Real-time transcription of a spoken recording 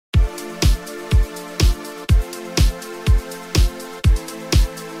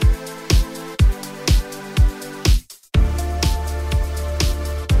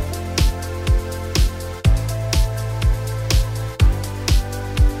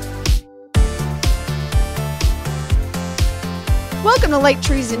Welcome to Light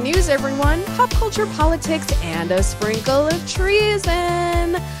Treason News, everyone. Pop culture, politics, and a sprinkle of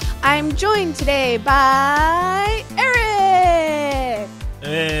treason. I'm joined today by Erek.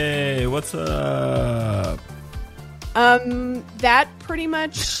 Hey, what's up? That pretty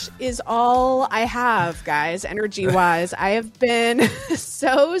much is all I have, guys, energy-wise. I have been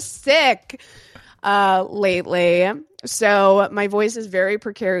so sick lately, so my voice is very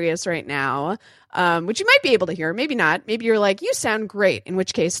precarious right now. Which you might be able to hear, maybe not. Maybe you're like, you sound great, in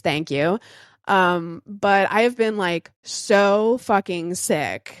which case, thank you. But I have been like so fucking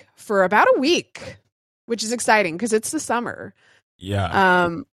sick for about a week, which is exciting because it's the summer. Yeah.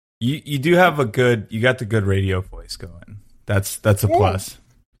 You do have you got the good radio voice going. That's a plus.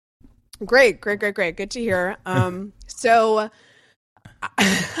 Great. Good to hear. So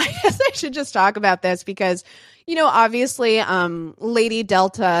I guess I should just talk about this because, you know, obviously, Lady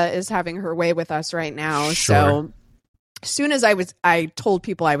Delta is having her way with us right now. Sure. So as soon as I told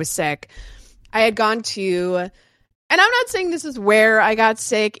people I was sick, I had gone to, and I'm not saying this is where I got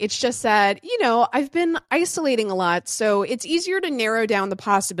sick. It's just that, you know, I've been isolating a lot. So it's easier to narrow down the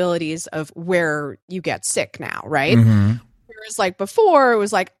possibilities of where you get sick now, right? Mm-hmm. Whereas like before, it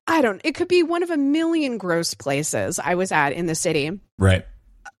was like, it could be one of a million gross places I was at in the city. Right.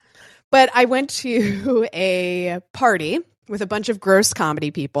 But I went to a party with a bunch of gross comedy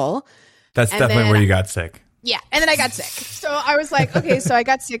people. That's definitely where you got sick. Yeah, and then I got sick. So I was like, okay, so I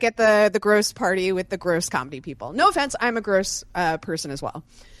got sick at the gross party with the gross comedy people. No offense, I'm a gross person as well.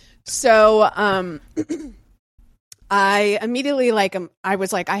 So I immediately I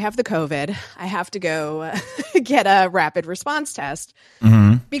was like, I have the COVID. I have to go get a rapid response test.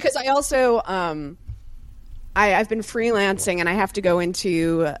 Mm-hmm. Because I also I've been freelancing and I have to go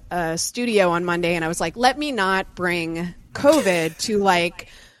into a studio on Monday, and I was like, let me not bring COVID to like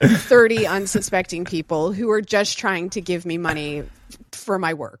 30 unsuspecting people who are just trying to give me money for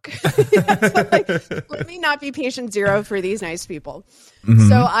my work. So, let me not be patient zero for these nice people. Mm-hmm.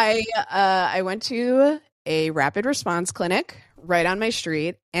 So I went to a rapid response clinic right on my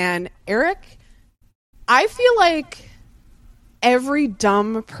street, and Erek, I feel like every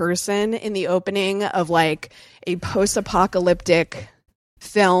dumb person in the opening of like a post-apocalyptic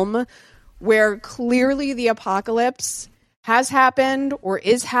film where clearly the apocalypse has happened or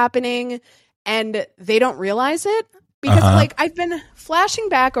is happening and they don't realize it because like I've been flashing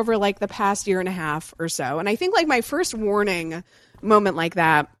back over like the past year and a half or so, and I think like my first warning moment like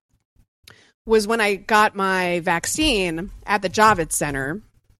that was when I got my vaccine at the Javits Center.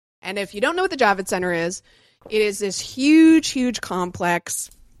 And if you don't know what the Javits Center is, it is this huge complex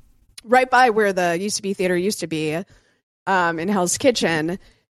right by where the UCB Theater used to be, in Hell's Kitchen.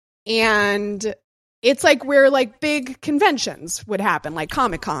 And it's like where like big conventions would happen, like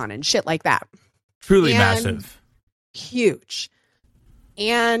Comic-Con and shit like that. Truly massive. Huge.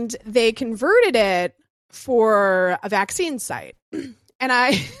 And they converted it for a vaccine site. And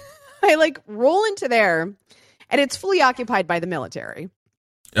I like roll into there, and it's fully occupied by the military.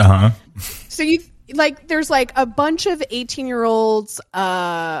 So there's like a bunch of 18-year-olds,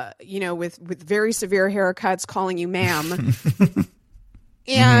 with very severe haircuts calling you ma'am.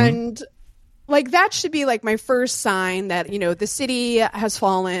 And like, that should be like my first sign that, you know, the city has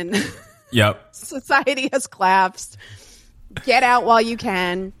fallen. Yep. Society has collapsed. Get out while you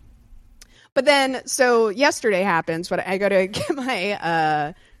can. But then, so yesterday happens when I go to get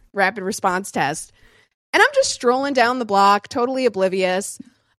my rapid response test, and I'm just strolling down the block, totally oblivious.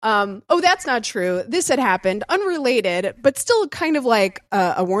 That's not true. This had happened, unrelated, but still kind of like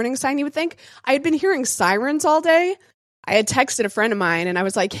a warning sign, you would think. I had been hearing sirens all day. I had texted a friend of mine, and I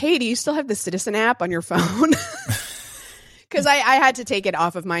was like, hey, do you still have the Citizen app on your phone? Because I had to take it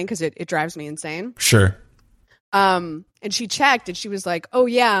off of mine because it drives me insane. Sure. And she checked, and she was like, oh,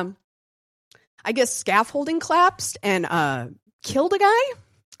 yeah, I guess scaffolding collapsed and killed a guy.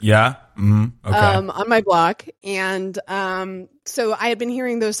 Yeah. Mm-hmm. Okay. On my block. And so I had been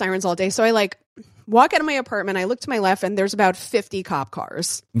hearing those sirens all day. So I like walk out of my apartment. I look to my left, and there's about 50 cop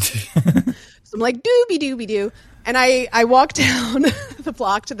cars. So I'm like, doobie-doobie-doo. And I walk down the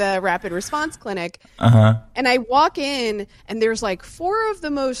block to the rapid response clinic. And I walk in, and there's like 4 of the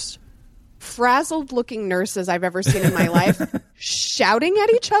most frazzled looking nurses I've ever seen in my life shouting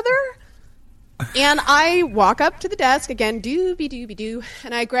at each other. And I walk up to the desk again, doobie-doobie-doo,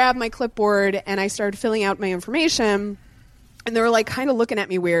 and I grab my clipboard and I started filling out my information. And they were like kind of looking at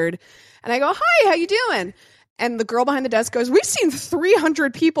me weird. And I go, hi, how you doing? And the girl behind the desk goes, we've seen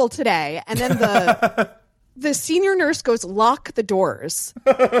 300 people today. And then the senior nurse goes, lock the doors.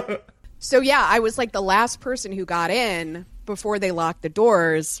 So yeah, I was like the last person who got in before they locked the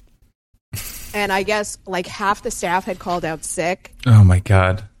doors. And I guess like half the staff had called out sick. Oh my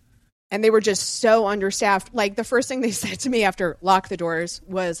God. And they were just so understaffed. Like the first thing they said to me after lock the doors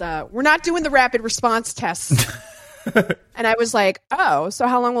was, we're not doing the rapid response tests. And I was like, oh, so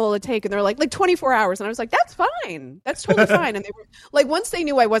how long will it take? And they're like 24 hours. And I was like, that's fine. That's totally fine. And they were like, once they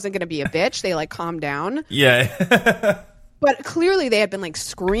knew I wasn't going to be a bitch, they like calmed down. Yeah. But clearly they had been like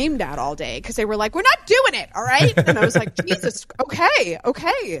screamed at all day because they were like, we're not doing it. All right. And I was like, Jesus. Okay.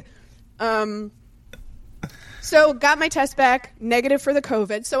 So got my test back, negative for the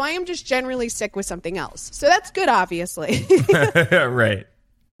COVID. So I am just generally sick with something else. So that's good, obviously. Right.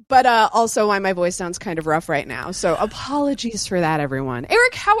 But also why my voice sounds kind of rough right now. So apologies for that, everyone.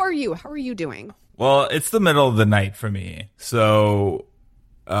 Erek, how are you? How are you doing? Well, it's the middle of the night for me. So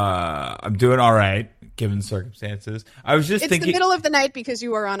I'm doing all right, given the circumstances. I was just thinking... It's the middle of the night because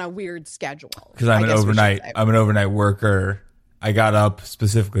you are on a weird schedule. Because I'm an overnight worker. I got up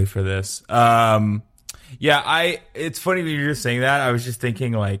specifically for this. Yeah, it's funny when you're just saying that. I was just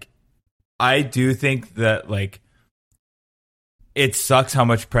thinking, like, I do think that, like, it sucks how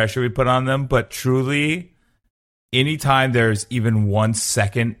much pressure we put on them, but truly, anytime there's even 1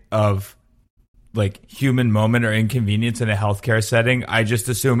 second of, like, human moment or inconvenience in a healthcare setting, I just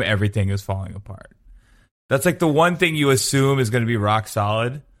assume everything is falling apart. That's, like, the one thing you assume is going to be rock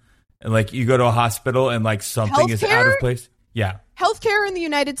solid. And, like, you go to a hospital and, like, something is out of place. Yeah. Healthcare in the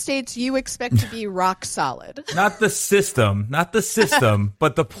United States, you expect to be rock solid. Not the system,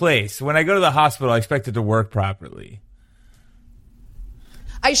 but the place. When I go to the hospital, I expect it to work properly.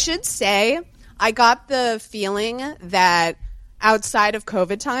 I should say, I got the feeling that outside of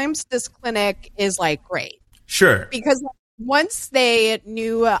COVID times, this clinic is like great. Sure. Because once they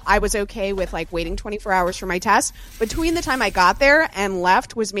knew I was okay with like waiting 24 hours for my test, between the time I got there and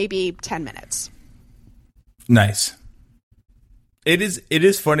left was maybe 10 minutes. Nice. It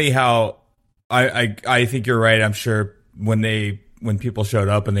is funny how I think you're right. I'm sure when people showed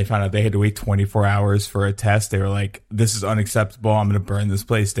up and they found out they had to wait 24 hours for a test, they were like, this is unacceptable. I'm going to burn this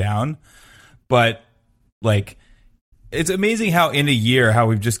place down. But like, it's amazing how in a year, how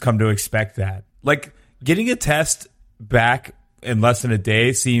we've just come to expect that. Like getting a test back in less than a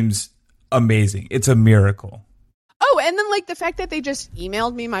day seems amazing. It's a miracle. Oh, and then like the fact that they just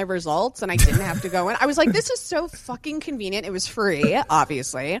emailed me my results and I didn't have to go in. I was like, this is so fucking convenient. It was free,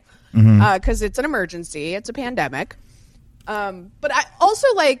 obviously, because it's an emergency. It's a pandemic. But I also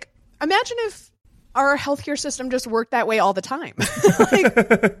like, imagine if our healthcare system just worked that way all the time.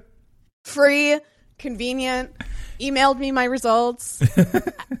 Like, free, convenient, emailed me my results.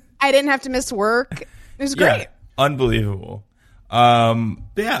 I didn't have to miss work. It was great. Yeah, unbelievable. But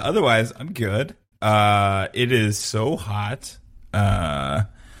yeah, otherwise I'm good. It is so hot. So I've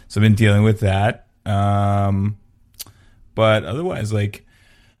been dealing with that. But otherwise, like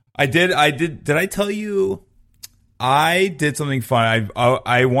did I tell you I did something fun?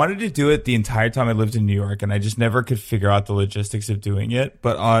 I wanted to do it the entire time I lived in New York, and I just never could figure out the logistics of doing it.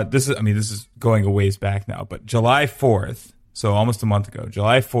 But this is going a ways back now. But July 4th, so almost a month ago,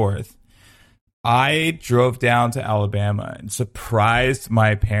 July 4th, I drove down to Alabama and surprised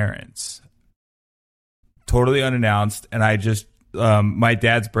my parents, totally unannounced. And I just my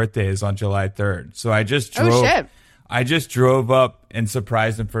dad's birthday is on July 3rd, so I just drove. Oh shit! I just drove up and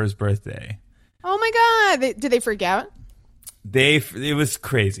surprised him for his birthday. Oh my god! Did they freak out? It was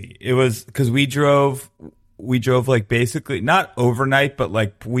crazy. It was because we drove like basically not overnight, but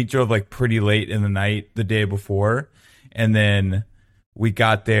like we drove like pretty late in the night the day before, and then we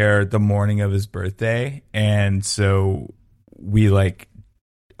got there the morning of his birthday, and so we got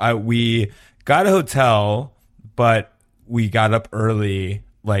a hotel, but we got up early,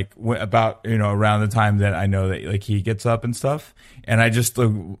 like about around the time that I know that like he gets up and stuff, and I just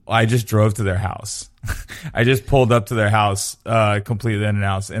drove to their house. I just pulled up to their house completely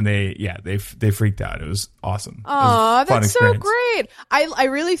unannounced, and they freaked out. It was awesome. Oh, that's so great. I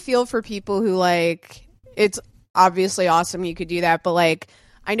really feel for people who like, it's obviously awesome you could do that, but like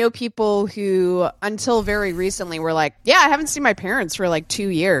I know people who until very recently were like, yeah, I haven't seen my parents for like 2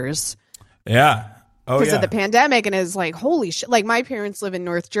 years. Yeah. Because of the pandemic, and is like, holy shit. Like my parents live in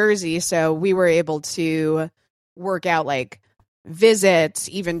North Jersey, so we were able to work out like visits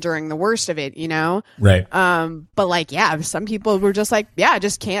even during the worst of it, Right. But like, yeah, some people were just like, yeah, I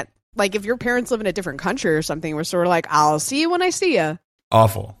just can't. Like if your parents live in a different country or something, we're sort of like, I'll see you when I see you.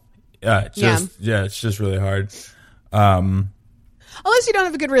 Awful. Yeah. It's just really hard. Unless you don't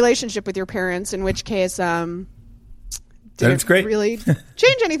have a good relationship with your parents, in which case, That's great. Really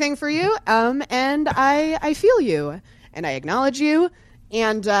change anything for you. And I feel you and I acknowledge you.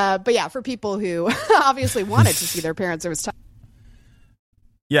 And, but yeah, for people who obviously wanted to see their parents, it was tough.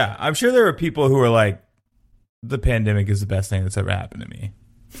 Yeah, I'm sure there are people who are like, the pandemic is the best thing that's ever happened to me.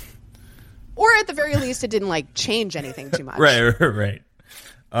 Or at the very least, it didn't like change anything too much. Right.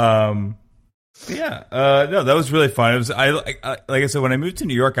 No, that was really fun. It was like I said, when I moved to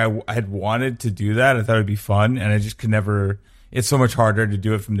New York, I had wanted to do that. I thought it'd be fun, and I just could never. It's so much harder to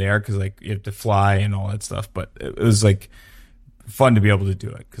do it from there because like you have to fly and all that stuff. But it was like fun to be able to do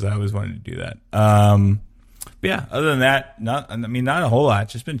it because I always wanted to do that. But yeah, other than that, not a whole lot.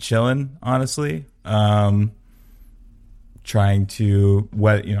 Just been chilling, honestly. Trying to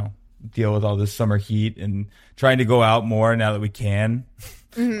deal with all this summer heat and trying to go out more now that we can.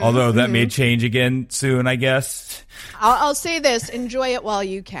 Although that may change again soon, I guess. I'll say this: enjoy it while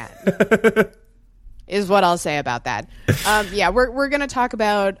you can. Is what I'll say about that. We're gonna talk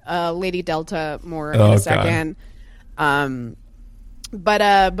about Lady Delta more in a second.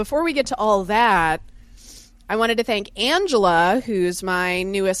 But before we get to all that, I wanted to thank Angela, who's my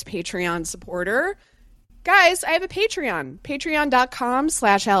newest Patreon supporter. Guys, I have a Patreon.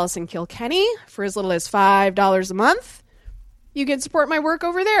 Patreon.com/AllisonKilkenny for as little as $5 a month. You can support my work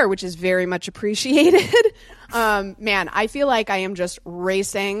over there, which is very much appreciated. Man, I feel like I am just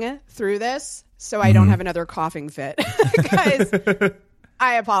racing through this so I don't have another coughing fit. Guys,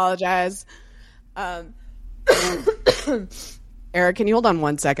 I apologize. Eric, can you hold on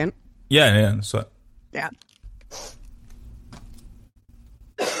 1 second? Yeah. So. Yeah.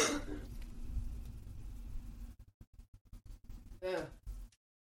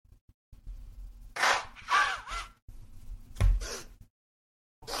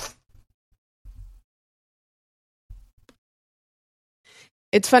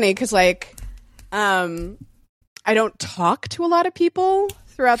 It's funny because, like, I don't talk to a lot of people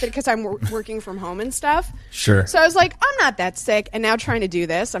throughout because I'm working from home and stuff. Sure. So I was like, I'm not that sick. And now trying to do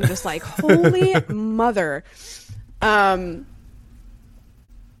this, I'm just like, holy mother. I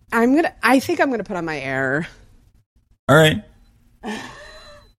think I'm going to put on my Air. All right.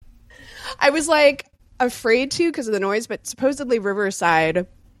 I was, like, afraid to because of the noise, but supposedly Riverside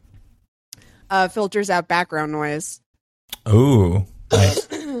filters out background noise. Oh, nice.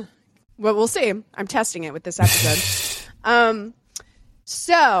 Well, we'll see. I'm testing it with this episode.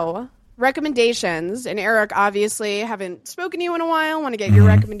 So, recommendations. And Erek, obviously, haven't spoken to you in a while. Want to get your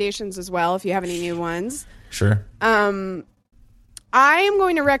recommendations as well if you have any new ones. Sure. I am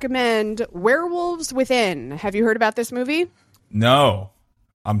going to recommend Werewolves Within. Have you heard about this movie? No.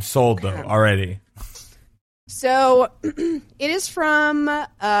 I'm sold, though, already. So, it is from...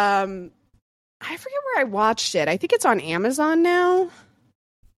 I forget where I watched it. I think it's on Amazon now.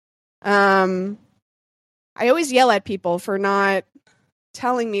 I always yell at people for not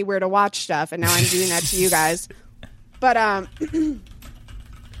telling me where to watch stuff, and now I'm doing that to you guys. But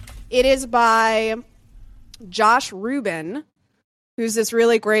it is by Josh Rubin, who's this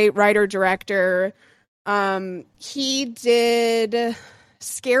really great writer-director. He did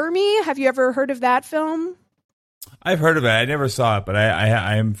Scare Me. Have you ever heard of that film? I've heard of it. I never saw it, but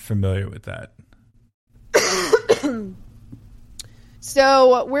I am familiar with that.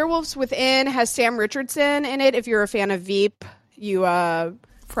 So, Werewolves Within has Sam Richardson in it. If you're a fan of Veep, you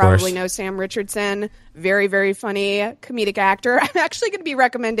probably know Sam Richardson. Very, very funny comedic actor. I'm actually going to be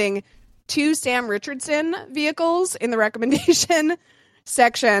recommending 2 Sam Richardson vehicles in the recommendation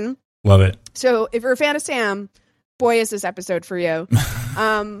section. Love it. So, if you're a fan of Sam, boy, is this episode for you.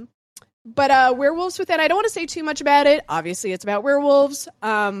 But Werewolves Within, I don't want to say too much about it. Obviously, it's about werewolves,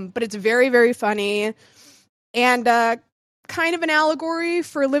 but it's very, very funny and kind of an allegory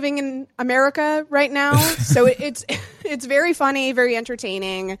for living in America right now. So it's very funny, very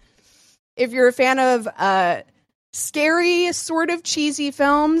entertaining. If you're a fan of scary, sort of cheesy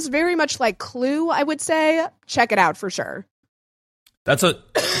films, very much like Clue, I would say, check it out for sure. That's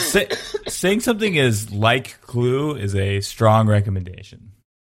saying something is like Clue is a strong recommendation.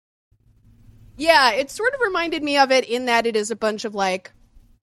 Yeah, it sort of reminded me of it in that it is a bunch of like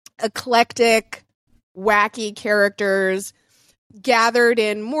eclectic, wacky characters gathered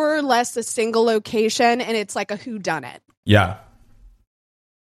in more or less a single location, and it's like a whodunit. Yeah.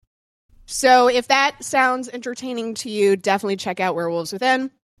 So if that sounds entertaining to you, definitely check out Werewolves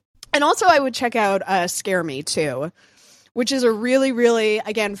Within. And also I would check out Scare Me too, which is a really, really,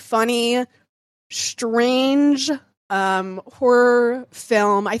 again, funny, strange horror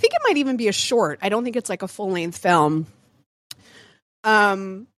film. I think it might even be a short. I don't think it's like a full-length film.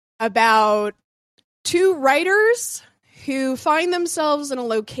 About 2 writers who find themselves in a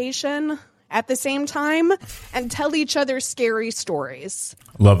location at the same time and tell each other scary stories.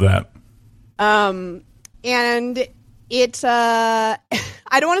 Love that. And it's I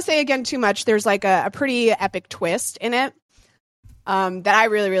don't want to say again too much. There's like a pretty epic twist in it. that I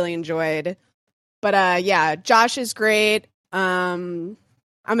really, really enjoyed. But yeah, Josh is great. I'm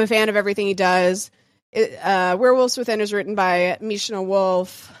a fan of everything he does. Werewolves Within is written by Mishna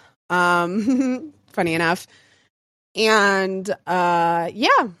Wolf. Funny enough. And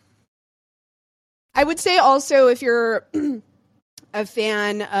yeah. I would say also if you're a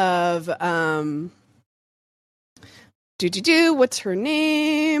fan of what's her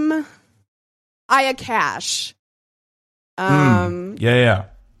name? Aya Cash. Yeah.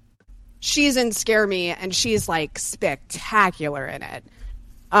 She's in Scare Me, and she's like spectacular in it.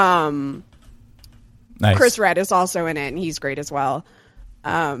 Nice. Chris Redd is also in it, and he's great as well.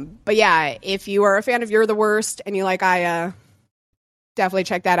 But yeah, if you are a fan of You're the Worst and you like Aya, definitely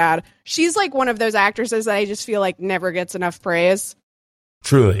check that out. She's like one of those actresses that I just feel like never gets enough praise.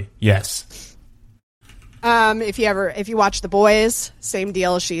 Truly, yes. If you watch The Boys, same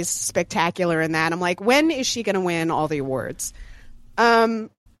deal. She's spectacular in that. I'm like, when is she going to win all the awards?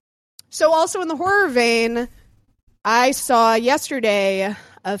 So also in the horror vein, I saw yesterday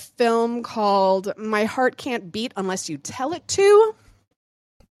a film called My Heart Can't Beat Unless You Tell It To,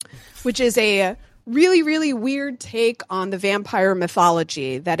 which is a really, really weird take on the vampire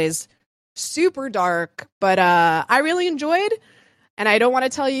mythology that is super dark, but I really enjoyed, and I don't want to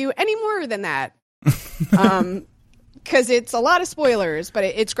tell you any more than that. Because it's a lot of spoilers, but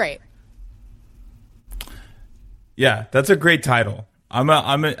it's great. Yeah, that's a great title.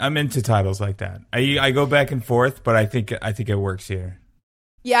 I'm into titles like that. I go back and forth, but I think it works here.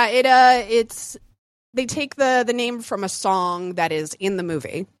 Yeah, it's they take the name from a song that is in the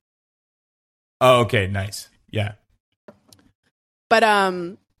movie. Oh, okay, nice. Yeah. But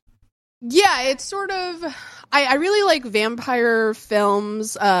yeah, it's sort of I really like vampire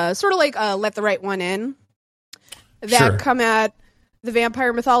films, sort of like Let the Right One In, that come at the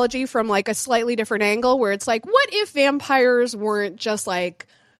vampire mythology from like a slightly different angle, where it's like, what if vampires weren't just like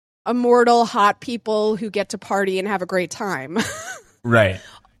immortal hot people who get to party and have a great time? Right.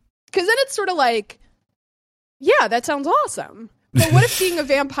 Because then it's sort of like, yeah, that sounds awesome. But what if being a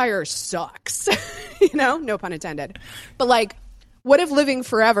vampire sucks? No pun intended. But like, what if living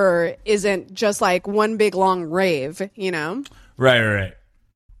forever isn't just like one big long rave, Right.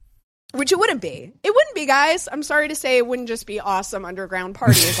 Which it wouldn't be. It wouldn't be, guys. I'm sorry to say it wouldn't just be awesome underground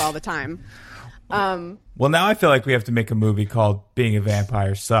parties all the time. Well, now I feel like we have to make a movie called Being a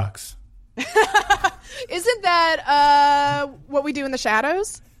Vampire Sucks. Isn't that What We Do in the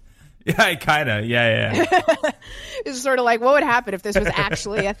Shadows? Yeah, kind of. Yeah. It's sort of like, what would happen if this was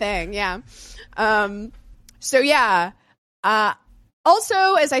actually a thing? Yeah. So, yeah.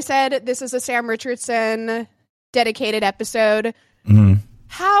 Also, as I said, this is a Sam Richardson dedicated episode. Mm-hmm.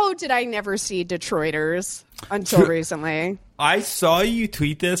 How did I never see Detroiters until recently? I saw you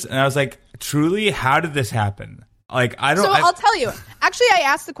tweet this, and I was like, truly, how did this happen? Like, I don't... So I'll tell you. Actually, I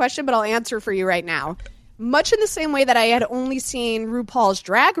asked the question, but I'll answer for you right now. Much in the same way that I had only seen RuPaul's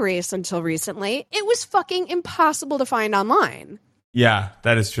Drag Race until recently, it was fucking impossible to find online. Yeah,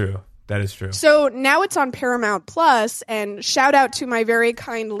 that is true. So now it's on Paramount Plus, and shout out to my very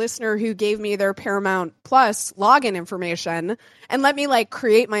kind listener who gave me their Paramount Plus login information and let me like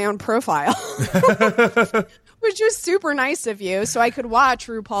create my own profile, which was super nice of you. So I could watch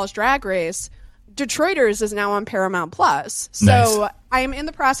RuPaul's Drag Race. Detroiters is now on Paramount Plus. So nice. I am in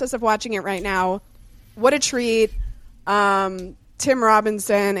the process of watching it right now. What a treat. Tim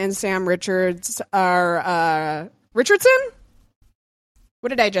Robinson and Sam Richards are Richardson? What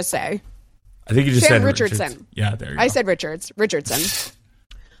did I just say? I think you just said Richardson. Yeah, there you go. I said Richardson.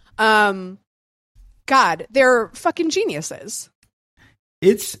 God, they're fucking geniuses.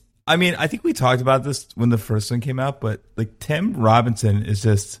 I think we talked about this when the first one came out, but like Tim Robinson is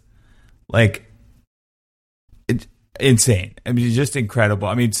just like insane. I mean, he's just incredible.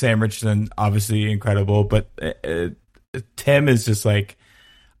 I mean, Sam Richardson, obviously incredible, but Tim is just like,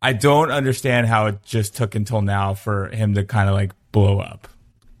 I don't understand how it just took until now for him to kind of like blow up.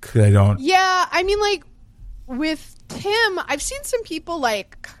 Cause I don't. Yeah, I mean, like with Tim, I've seen some people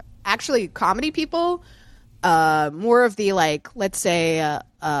like actually comedy people, more of the like, let's say,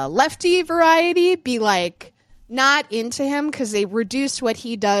 lefty variety, be like not into him because they reduce what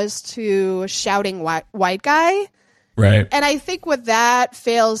he does to shouting white guy. Right. And I think what that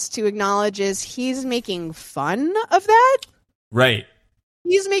fails to acknowledge is he's making fun of that. Right.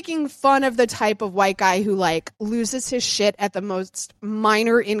 He's making fun of the type of white guy who like loses his shit at the most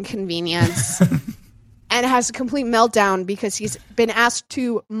minor inconvenience and has a complete meltdown because he's been asked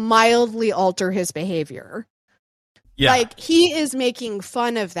to mildly alter his behavior. Yeah. Like he is making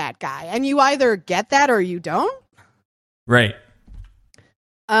fun of that guy, and you either get that or you don't. Right.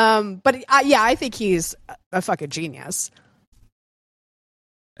 But yeah, I think he's a fucking genius.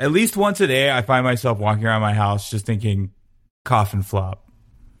 At least once a day, I find myself walking around my house just thinking, coffin flop.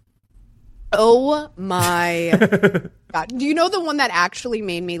 Oh my God. Do you know the one that actually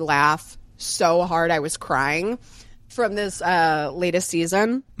made me laugh so hard I was crying from this latest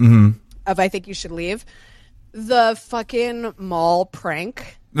season of I Think You Should Leave? The fucking mall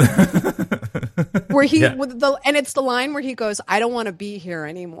prank. Where he and it's the line where he goes, I don't want to be here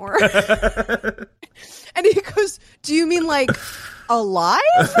anymore. And he goes, do you mean like alive?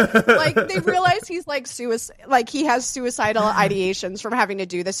 Like they realize he's like he has suicidal ideations from having to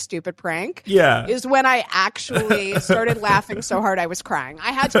do this stupid prank. Yeah. Is when I actually started laughing so hard I was crying.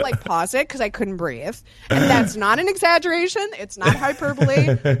 I had to like pause it because I couldn't breathe. And that's not an exaggeration. It's not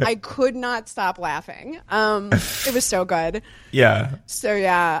hyperbole. I could not stop laughing. It was so good. Yeah. So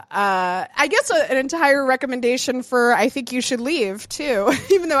yeah, I guess an entire recommendation for I Think You Should Leave too,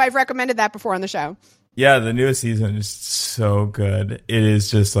 even though I've recommended that before on the show. Yeah, the newest season is so good. It is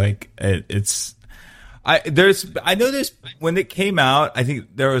just like I know there's when it came out, I think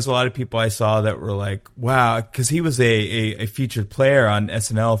there was a lot of people I saw that were like, wow, because he was a featured player on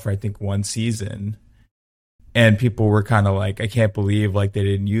SNL for I think one season. And people were kind of like, I can't believe like they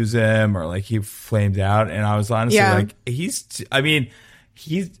didn't use him or like he flamed out. And I was honestly like, he's too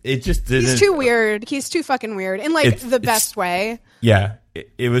weird. He's too fucking weird in like the best way. Yeah.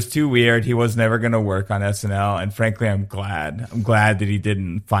 It was too weird. He was never going to work on SNL. And frankly, I'm glad that he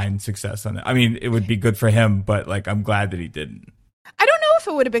didn't find success on it. I mean, it would be good for him, but like, I'm glad that he didn't. I don't know if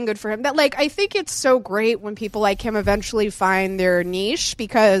it would have been good for him. That like, I think it's so great when people like him eventually find their niche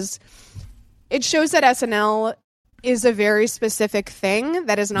because it shows that SNL is a very specific thing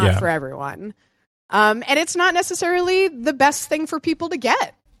that is not for everyone. And it's not necessarily the best thing for people to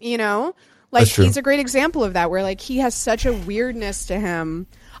get, you know? Like, he's a great example of that, where, like, he has such a weirdness to him.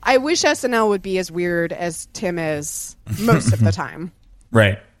 I wish SNL would be as weird as Tim is most of the time.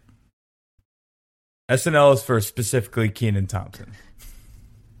 Right. SNL is for specifically Kenan Thompson.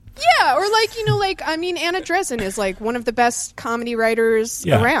 Yeah, or, like, you know, like, I mean, Anna Dresden is, like, one of the best comedy writers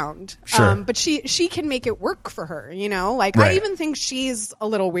around. Sure. But she can make it work for her, you know? Like, I even think she's a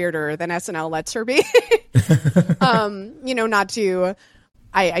little weirder than SNL lets her be. You know, not to...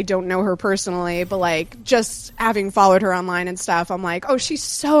 I don't know her personally, but like just having followed her online and stuff, I'm like, oh, she's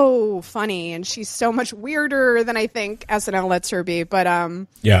so funny and she's so much weirder than I think SNL lets her be. But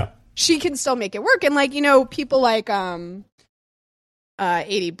she can still make it work. And like, you know, people like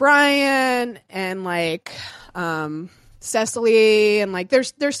A.D. Bryant and like Cecily and like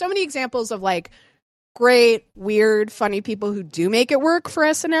there's so many examples of like great, weird, funny people who do make it work for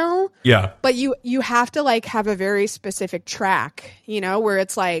SNL. Yeah. But you have to like have a very specific track, you know, where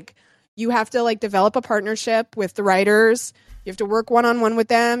it's like you have to like develop a partnership with the writers. You have to work one-on-one with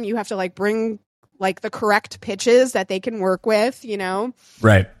them. You have to like bring like the correct pitches that they can work with, you know?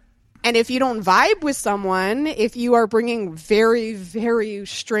 Right. And if you don't vibe with someone, if you are bringing very, very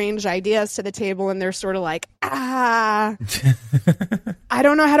strange ideas to the table and they're sort of like, I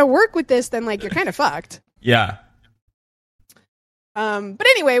don't know how to work with this, then like you're kind of fucked. Yeah. But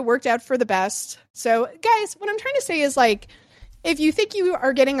anyway, worked out for the best. So guys, what I'm trying to say is like, if you think you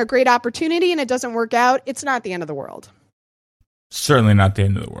are getting a great opportunity and it doesn't work out, it's not the end of the world. Certainly not the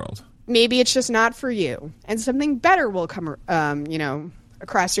end of the world. Maybe it's just not for you and something better will come, you know,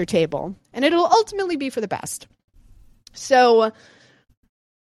 across your table, and it'll ultimately be for the best. So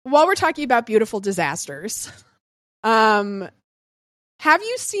while we're talking about beautiful disasters, have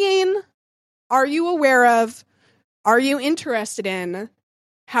you seen, are you aware of, are you interested in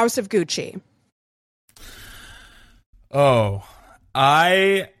House of Gucci? Oh,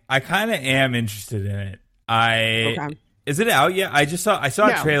 I kind of am interested in it. Okay. Is it out yet? I saw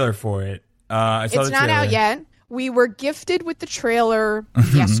a trailer for it. It's not out yet. We were gifted with the trailer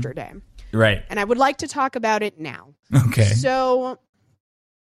yesterday. Right. And I would like to talk about it now. Okay. So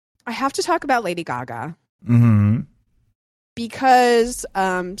I have to talk about Lady Gaga. Mm-hmm. Because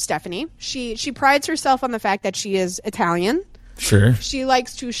Stephanie, she prides herself on the fact that she is Italian. Sure. She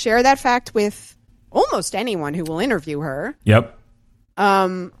likes to share that fact with almost anyone who will interview her. Yep.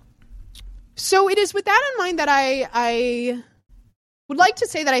 So it is with that in mind that I would like to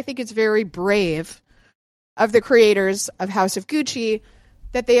say that I think it's very brave of the creators of House of Gucci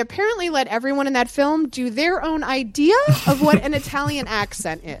that they apparently let everyone in that film do their own idea of what an Italian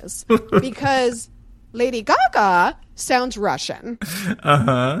accent is. Because Lady Gaga sounds Russian.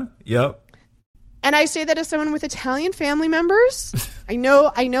 Uh-huh. Yep. And I say that as someone with Italian family members. I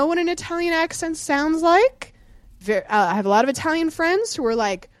know what an Italian accent sounds like. I have a lot of Italian friends who are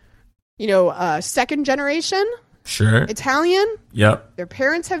like, second generation. Sure. Italian. Yep. Their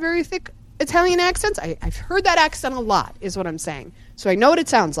parents have very thick Italian accents. I've heard that accent a lot, is what I'm saying. So I know what it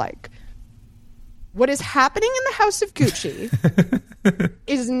sounds like. What is happening in the House of Gucci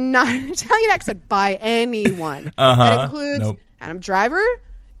is not an Italian accent by anyone. That includes Adam Driver.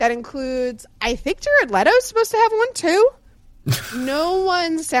 That includes, I think Jared Leto is supposed to have one too. No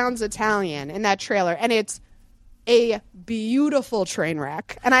one sounds Italian in that trailer. And it's a beautiful train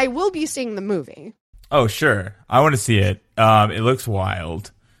wreck. And I will be seeing the movie. Oh, sure. I want to see it. It looks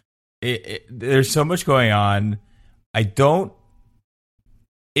wild. There's so much going on.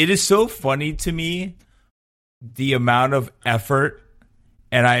 It is so funny to me, the amount of effort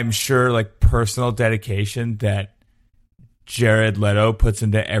and I'm sure like personal dedication that Jared Leto puts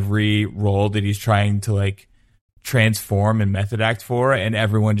into every role that he's trying to like transform and method act for, and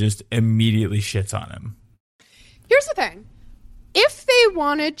everyone just immediately shits on him. Here's the thing. If they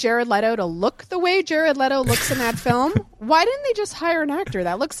wanted Jared Leto to look the way Jared Leto looks in that film, why didn't they just hire an actor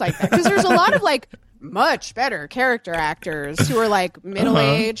that looks like that? Because there's a lot of like much better character actors who are like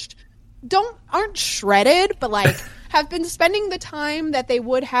middle-aged, aren't shredded, but like have been spending the time that they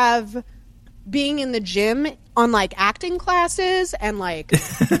would have being in the gym on like acting classes and like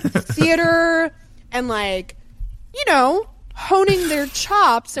theater and like, you know, honing their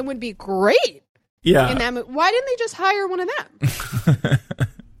chops and would be great. Yeah. In that movie. Why didn't they just hire one of them?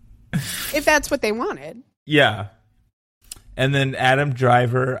 If that's what they wanted. Yeah. And then Adam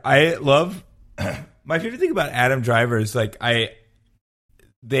Driver. I love my favorite thing about Adam Driver is like I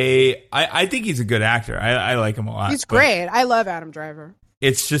think he's a good actor. I like him a lot. He's great. I love Adam Driver.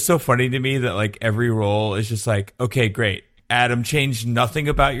 It's just so funny to me that like every role is just like, okay, great. Adam, change nothing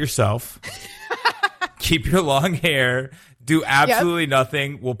about yourself. Keep your long hair. Do absolutely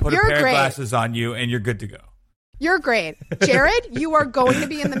nothing. We'll put a pair of glasses on you and you're good to go. You're great. Jared, you are going to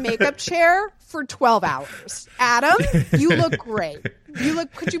be in the makeup chair for 12 hours. Adam, you look great.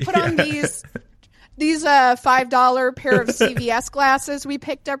 Could you put on these $5 pair of CVS glasses we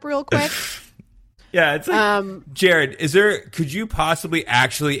picked up real quick? Yeah, it's like, Jared, could you possibly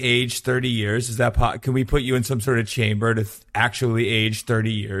actually age 30 years? Is that can we put you in some sort of chamber to actually age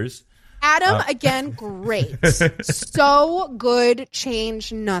 30 years? Adam, again, great. So good,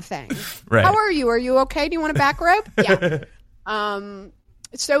 change nothing. Right. How are you? Are you okay? Do you want a back rub? Yeah.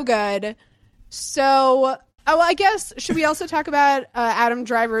 So good. So, I guess, should we also talk about Adam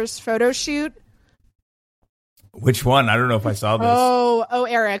Driver's photo shoot? Which one? I don't know if I saw this. Oh,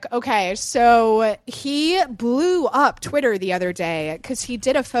 Erek. Okay, so he blew up Twitter the other day because he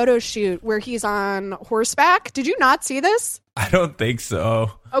did a photo shoot where he's on horseback. Did you not see this? I don't think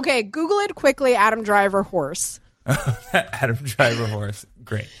so. Okay, Google it quickly, Adam Driver horse. Adam Driver horse.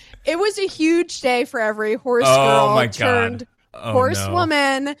 Great. It was a huge day for every horse girl turned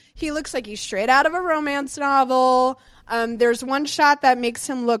horsewoman. He looks like he's straight out of a romance novel. There's one shot that makes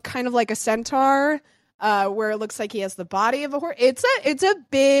him look kind of like a centaur. Where it looks like he has the body of a horse. It's a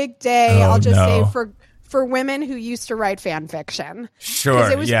big day. I'll just say for women who used to write fan fiction. Sure.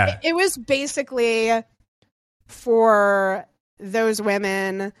 It was basically for those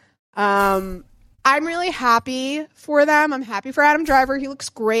women. I'm really happy for them. I'm happy for Adam Driver. He looks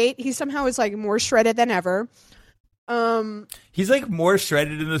great. He somehow is like more shredded than ever. He's like more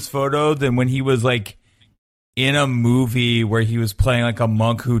shredded in this photo than when he was like in a movie where he was playing like a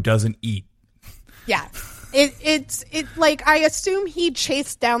monk who doesn't eat. Yeah, it's like I assume he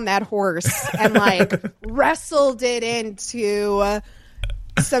chased down that horse and like wrestled it into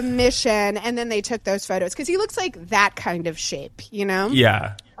submission, and then they took those photos because he looks like that kind of shape, you know?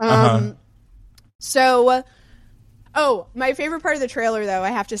 Yeah. So, my favorite part of the trailer, though,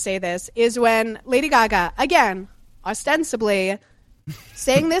 I have to say this, is when Lady Gaga, again, ostensibly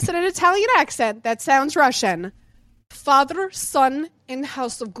saying this in an Italian accent that sounds Russian. Father, son in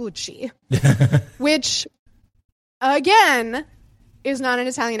House of Gucci, which, again, is not an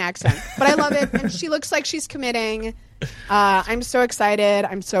Italian accent. But I love it, and she looks like she's committing. I'm so excited.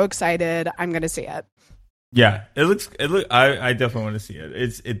 I'm going to see it. Yeah, it looks. I definitely want to see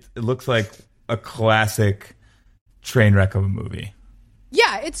it. It looks like a classic train wreck of a movie.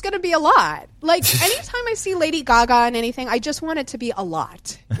 Yeah, it's going to be a lot. Like, anytime I see Lady Gaga in anything, I just want it to be a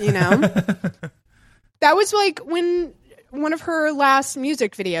lot, you know? That was like when one of her last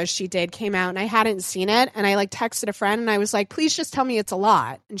music videos she did came out and I hadn't seen it. And I like texted a friend and I was like, please just tell me it's a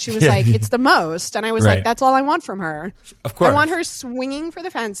lot. And she was like, it's the most. And I was like, that's all I want from her. Of course. I want her swinging for the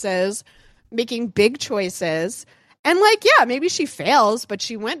fences, making big choices. And like, yeah, maybe she fails, but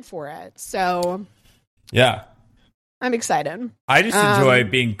she went for it. So yeah, I'm excited. I just enjoy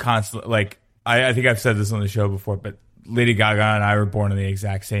being constant. Like, I think I've said this on the show before, but Lady Gaga and I were born on the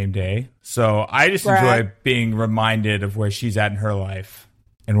exact same day. So I just enjoy being reminded of where she's at in her life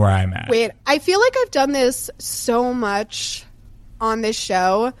and where I'm at. Wait, I feel like I've done this so much on this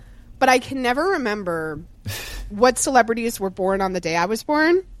show, but I can never remember what celebrities were born on the day I was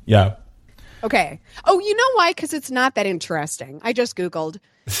born. Yeah. Okay. Oh, you know why? Because it's not that interesting. I just Googled.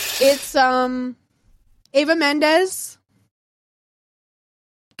 It's Eva Mendes.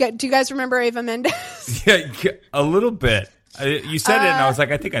 Do you guys remember Eva Mendes? Yeah, a little bit. You said it, and I was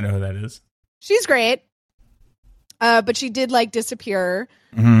like, I think I know who that is. She's great. But she did like disappear.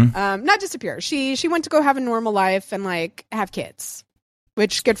 Mm-hmm. Not disappear. She went to go have a normal life and like have kids,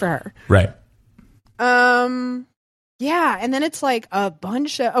 which good for her. Right. Yeah, and then it's like a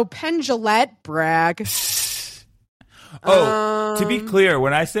bunch of Penn Jillette, brag. To be clear,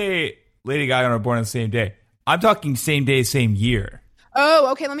 when I say Lady Gaga and I were born on the same day, I'm talking same day, same year.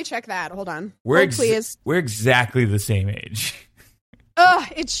 Oh, okay. Let me check that. Hold on. Please. We're exactly the same age.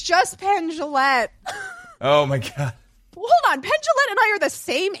 It's just Penn Jillette. Oh my god. Hold on. Penn Jillette and I are the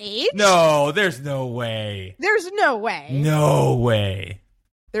same age? No, there's no way. There's no way. No way.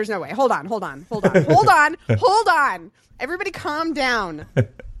 There's no way. Hold on. Hold on. Everybody calm down.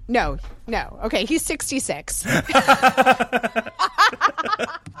 No. Okay, he's 66. I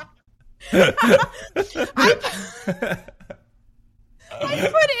put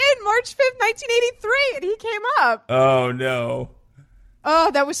in March 5th, 1983, and he came up. Oh, no.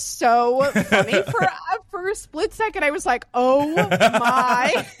 Oh, that was so funny. For a split second, I was like, oh,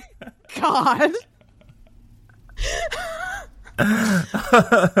 my God. Well, then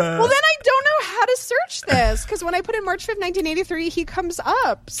I don't know how to search this, because when I put in March 5th, 1983, he comes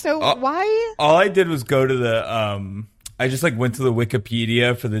up. So why? All I did was go to the... I just like went to the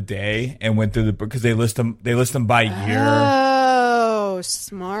Wikipedia for the day and went through because they list them by year. Oh,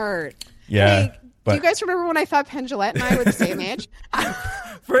 smart. Yeah. Hey, do you guys remember when I thought Penn Jillette and I were the same age?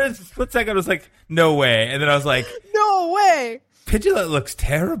 For a split second, I was like, no way. And then I was like, no way. Penn Jillette looks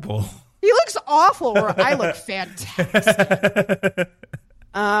terrible. He looks awful, or I look fantastic.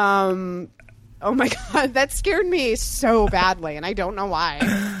 Oh my God, that scared me so badly, and I don't know why.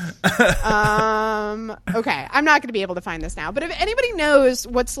 Okay, I'm not going to be able to find this now, but if anybody knows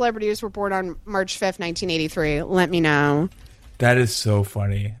what celebrities were born on March 5th, 1983, let me know. That is so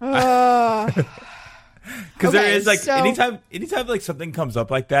funny. Because there is like anytime like something comes up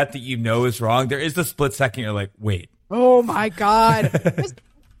like that you know is wrong, there is the split second you're like, wait. Oh my God. I've been wrong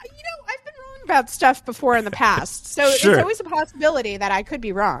about stuff before in the past, so Sure. It's always a possibility that I could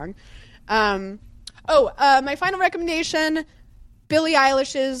be wrong. My final recommendation, Billie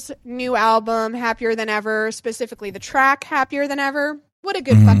Eilish's new album, Happier Than Ever, specifically the track Happier Than Ever. What a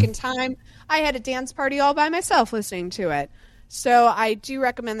good fucking time. I had a dance party all by myself listening to it. So I do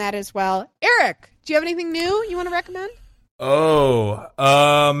recommend that as well. Erek, do you have anything new you want to recommend?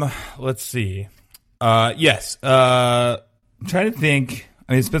 Let's see. Yes. I'm trying to think.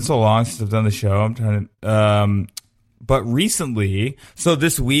 I mean, it's been so long since I've done the show. I'm trying to, but recently, so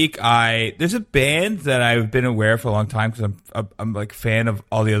this week, there's a band that I've been aware of for a long time because I'm like a fan of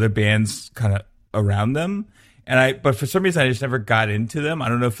all the other bands kind of around them. But for some reason I just never got into them. I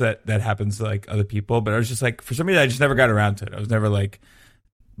don't know if that happens to like other people, but I was just like, for some reason I just never got around to it. I was never like,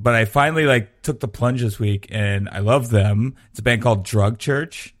 but I finally like took the plunge this week and I love them. It's a band called Drug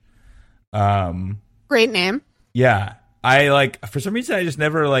Church. Great name. Yeah. I like, for some reason I just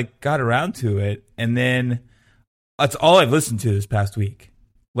never like got around to it. And then that's all I've listened to this past week.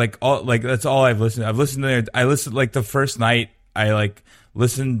 That's all I've listened to. I listened like the first night I like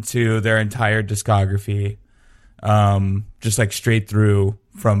listened to their entire discography. Just like straight through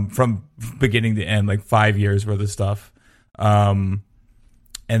from beginning to end, like 5 years worth of stuff. And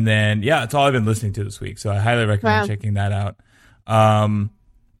then, yeah, that's all I've been listening to this week. So I highly recommend checking that out.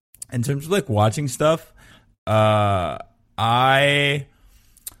 In terms of like watching stuff, I've been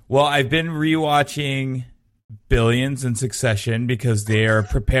rewatching Billions in succession because they are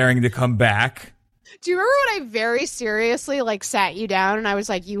preparing to come back. Do you remember when I very seriously like sat you down and I was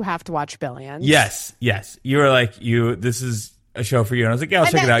like, you have to watch Billions? Yes. You were like, this is a show for you. And I was like, yeah, I'll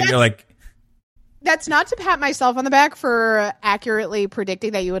check it out. You're like, that's not to pat myself on the back for accurately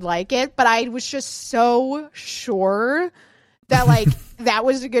predicting that you would like it, but I was just so sure that like that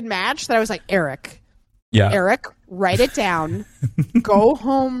was a good match that I was like, Erek, write it down. Go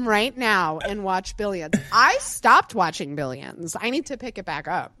home right now and watch Billions. I stopped watching Billions. I need to pick it back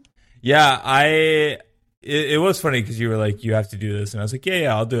up. Yeah, it was funny because you were like, you have to do this. And I was like,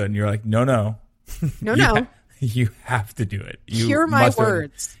 yeah, I'll do it. And you're like, no. No. You have to do it. Hear my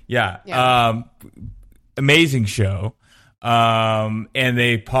words. Yeah. Amazing show. And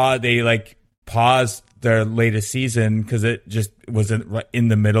they paused their latest season because it just wasn't in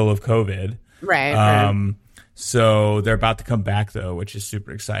the middle of COVID. Right. So they're about to come back though, which is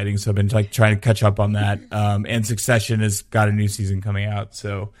super exciting. So I've been like trying to catch up on that. And Succession has got a new season coming out,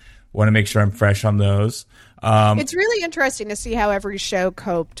 so want to make sure I'm fresh on those. It's really interesting to see how every show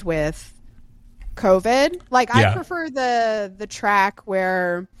coped with COVID. Like, I prefer the track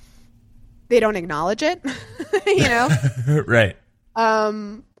where they don't acknowledge it, you know? Right.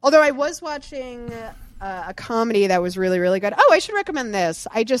 Although I was watching a comedy that was really, really good. Oh, I should recommend this.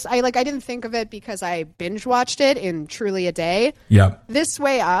 I didn't think of it because I binge watched it in truly a day. Yeah. This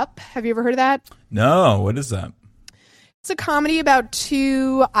Way Up. Have you ever heard of that? No. What is that? It's a comedy about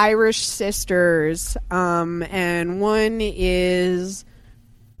two Irish sisters, and one is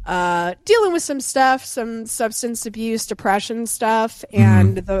dealing with some stuff, some substance abuse, depression stuff,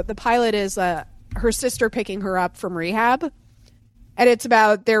 and the pilot is her sister picking her up from rehab, and it's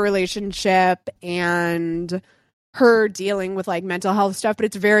about their relationship and her dealing with like mental health stuff, but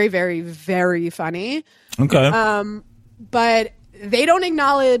it's very, very, very funny. Okay. But they don't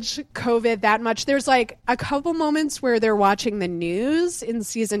acknowledge COVID that much. There's like a couple moments where they're watching the news in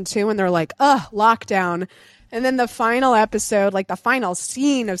season 2 and they're like, ugh, lockdown. And then the final episode, like the final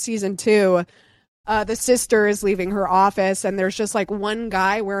scene of season 2, the sister is leaving her office and there's just like one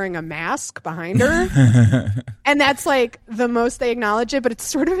guy wearing a mask behind her. And that's like the most they acknowledge it, but it's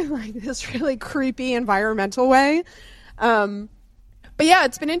sort of in like this really creepy environmental way. But yeah,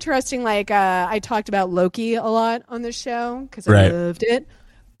 it's been interesting. Like I talked about Loki a lot on this show because I loved it.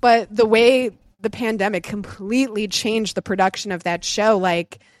 But the way the pandemic completely changed the production of that show,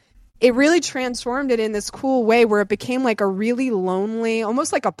 like it really transformed it in this cool way where it became like a really lonely,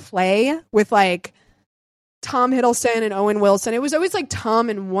 almost like a play with like Tom Hiddleston and Owen Wilson. It was always like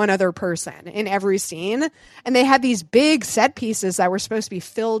Tom and one other person in every scene. And they had these big set pieces that were supposed to be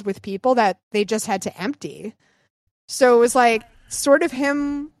filled with people that they just had to empty. So it was like sort of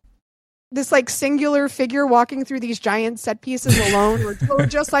him, this like singular figure walking through these giant set pieces alone, or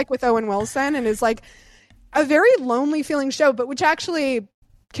just like with Owen Wilson, and is like a very lonely feeling show, but which actually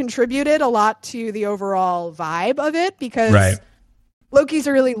contributed a lot to the overall vibe of it because Loki's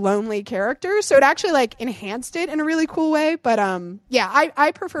a really lonely character, so it actually like enhanced it in a really cool way. But yeah,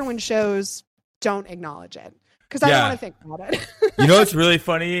 I prefer when shows don't acknowledge it because I don't want to think about it. You know what's really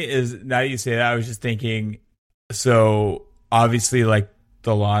funny is now that you say that, I was just thinking, so obviously, like,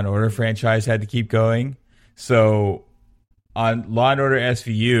 the Law and Order franchise had to keep going. So on Law and Order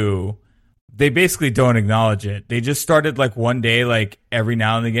SVU, they basically don't acknowledge it. They just started, like, one day, like, every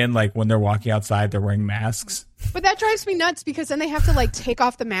now and again, like, when they're walking outside, they're wearing masks. But that drives me nuts because then they have to, like, take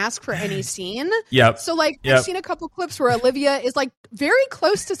off the mask for any scene. Yep. So, like, I've seen a couple clips where Olivia is, like, very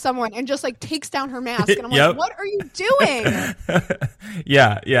close to someone and just, like, takes down her mask. And I'm like, what are you doing?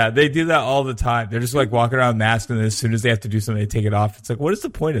 Yeah. They do that all the time. They're just, like, walking around masked, and then as soon as they have to do something, they take it off. It's like, what is the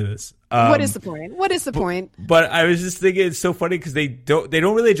point of this? What is the point? What is the point? But I was just thinking it's so funny because they don't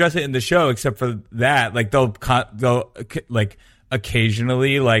really address it in the show except for that. Like, they'll like,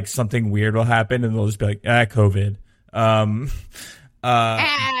 occasionally, like, something weird will happen, and they'll just be like, COVID. COVID.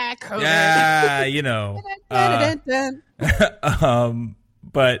 Yeah, you know.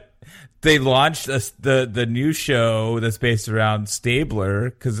 But they launched the new show that's based around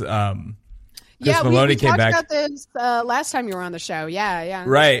Stabler because we talked about this last time you were on the show. Yeah.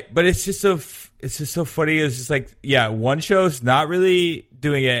 Right, but it's just so funny. It's just like, one show's not really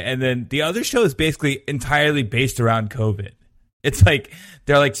doing it, and then the other show is basically entirely based around COVID. It's like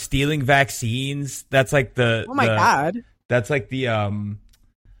they're like stealing vaccines. That's like the God. That's like the Dylan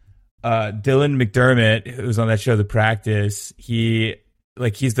McDermott, who's on that show The Practice. He's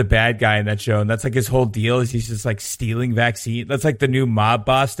the bad guy in that show, and that's like his whole deal is he's just like stealing vaccines. That's like the new mob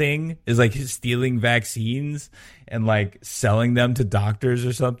boss thing, is like he's stealing vaccines and like selling them to doctors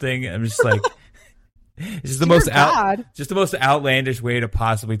or something. I'm just like it's just the most outlandish way to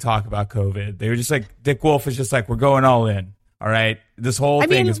possibly talk about COVID. They were just like, Dick Wolf is just like, we're going all in. All right, this whole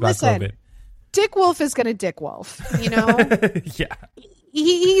thing is about COVID. Dick Wolf is going to Dick Wolf, you know? Yeah.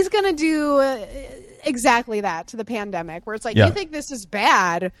 He's going to do exactly that to the pandemic, where it's like, you think this is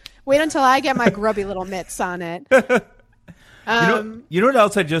bad? Wait until I get my grubby little mitts on it. You know what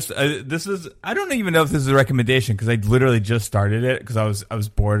else I just I don't even know if this is a recommendation because I literally just started it because I was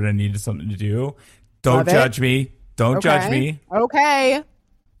bored and I needed something to do. Don't judge me. Don't judge me. Okay.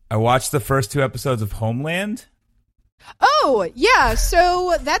 I watched the first 2 episodes of Homeland. Oh, yeah.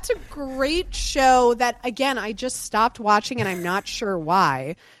 So that's a great show that, again, I just stopped watching and I'm not sure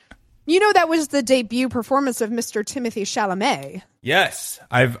why. You know, that was the debut performance of Mr. Timothy Chalamet. Yes,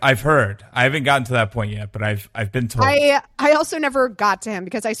 I've heard. I haven't gotten to that point yet, but I've been told. I also never got to him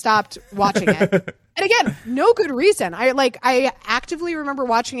because I stopped watching it. And again, no good reason. I actively remember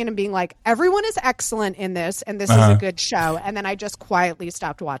watching it and being like, everyone is excellent in this, and this is a good show. And then I just quietly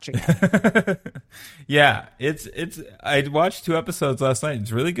stopped watching it. Yeah, it's. I watched 2 episodes last night.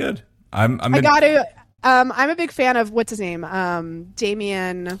 It's really good. I'm a big fan of, what's his name?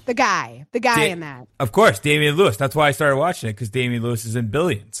 Damien, the guy in that. Of course, Damian Lewis. That's why I started watching it, because Damian Lewis is in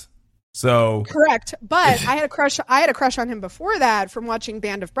Billions. So correct, but I had a crush on him before that from watching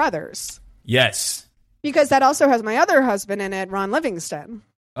Band of Brothers. Yes, because that also has my other husband in it, Ron Livingston.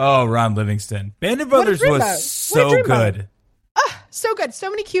 Oh, Ron Livingston. Band of Brothers was so good. Oh, so good. So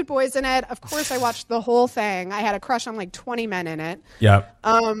many cute boys in it. Of course, I watched the whole thing. I had a crush on like 20 men in it. Yeah.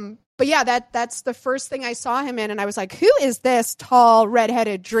 But yeah, that's the first thing I saw him in, and I was like, who is this tall,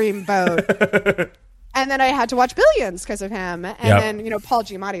 redheaded dreamboat? And then I had to watch Billions because of him. And then, Paul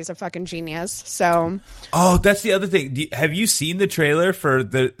Giamatti is a fucking genius. So, oh, that's the other thing. Have you seen the trailer for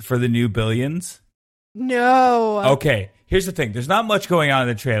the new Billions? No. Okay. Here's the thing. There's not much going on in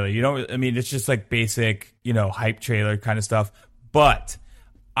the trailer. It's just like basic, hype trailer kind of stuff. But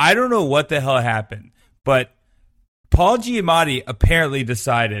I don't know what the hell happened. But Paul Giamatti apparently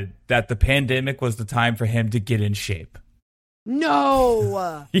decided that the pandemic was the time for him to get in shape.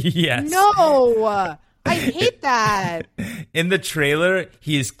 No. Yes. No. I hate that. In the trailer,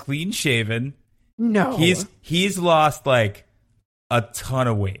 he is clean shaven. No. He's lost like a ton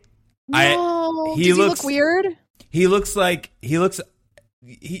of weight. No. Does he look weird?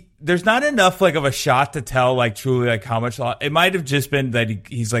 There's not enough like of a shot to tell like truly like how much. It might have just been that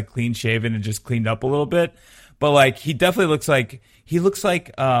he's like clean shaven and just cleaned up a little bit, but like he definitely looks like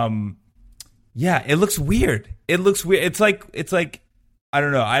yeah, it looks weird. It looks weird. It's like I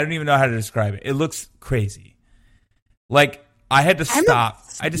don't know. I don't even know how to describe it. It looks crazy. Like I had to stop.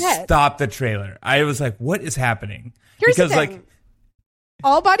 I had to stop the trailer. I was like, what is happening? Here's the thing. Like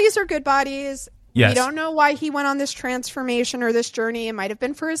all bodies are good bodies. Yes. We don't know why he went on this transformation or this journey. It might have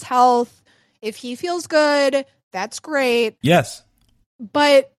been for his health. If he feels good, that's great. Yes.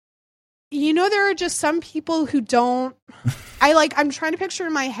 But there are just some people who don't. I'm trying to picture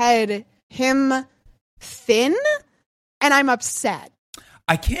in my head him thin, and I'm upset.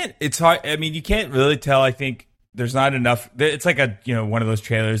 I can't. It's hard. I mean, you can't really tell. I think there's not enough. It's like one of those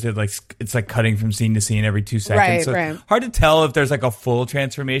trailers that it's like cutting from scene to scene every 2 seconds. Right, so right. Hard to tell if there's like a full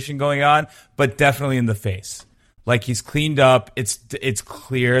transformation going on, but definitely in the face. Like he's cleaned up. It's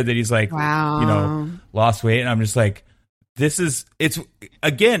clear that he's like, wow. Lost weight. And I'm just like, it's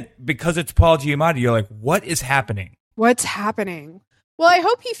again, because it's Paul Giamatti. You're like, what is happening? What's happening? Well, I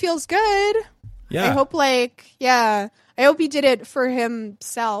hope he feels good. Yeah. I hope I hope he did it for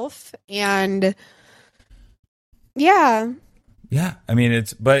himself, and yeah. I mean,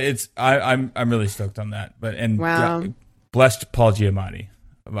 I'm really stoked on that. Wow. Yeah, blessed Paul Giamatti.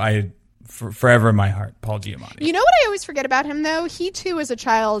 Forever in my heart, Paul Giamatti. You know what I always forget about him though? He too is a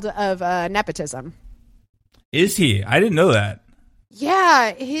child of nepotism. Is he? I didn't know that.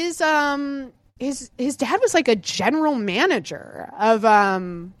 Yeah, his dad was like a general manager of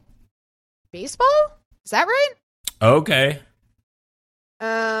baseball. Is that right? Okay.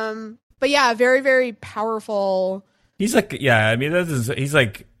 But yeah, very, very powerful. He's like, he's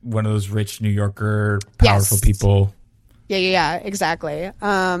like one of those rich New Yorker powerful people. Yeah, exactly.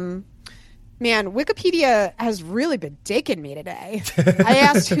 Man, Wikipedia has really been digging me today. I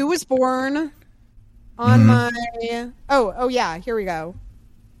asked who was born on my... Oh, yeah, here we go.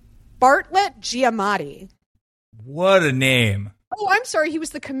 Bartlett Giamatti. What a name. Oh, I'm sorry. He was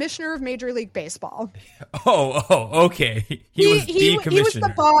the commissioner of Major League Baseball. Oh, okay. He was the commissioner. He was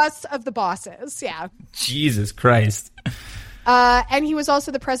the boss of the bosses, yeah. Jesus Christ. And he was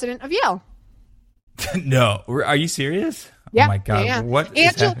also the president of Yale. No. Are you serious? Yeah. Oh, my God. Yeah. What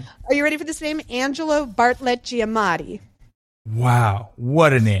are you ready for this name? Angelo Bartlett Giamatti. Wow.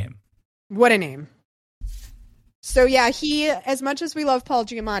 What a name. What a name. So, yeah, he, as much as we love Paul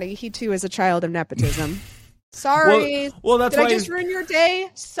Giamatti, he too is a child of nepotism. Sorry. Well, that's Did why I just ruin your day?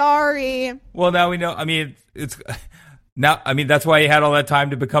 Sorry. Well, now we know. I mean, that's why he had all that time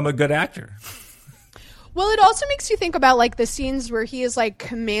to become a good actor. Well, it also makes you think about like the scenes where he is like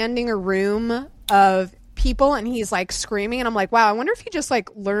commanding a room of people and he's like screaming, and I'm like, wow, I wonder if he just like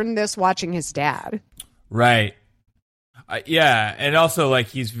learned this watching his dad. Right. Yeah, and also like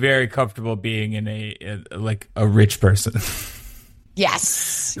he's very comfortable being in a rich person.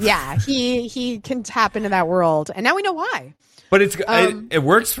 Yes. Yeah. He can tap into that world, and now we know why. But it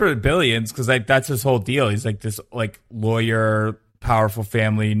works for Billions because like that's his whole deal. He's like this like lawyer, powerful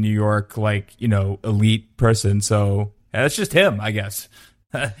family, New York, like, you know, elite person. So yeah, that's just him, I guess.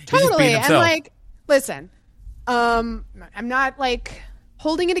 He's just being Totally. And himself. like, listen, I'm not like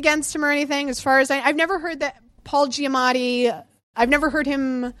holding it against him or anything. As far as I've never heard that Paul Giamatti, I've never heard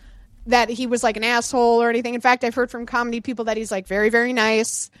him that he was like an asshole or anything. In fact, I've heard from comedy people that he's like very, very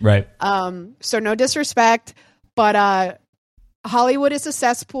nice. Right. So no disrespect, but Hollywood is a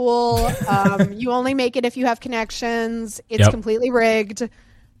cesspool. You only make it if you have connections. It's completely rigged.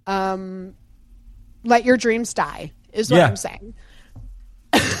 Let your dreams die is what I'm saying.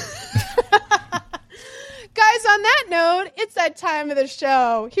 Guys, on that note, it's that time of the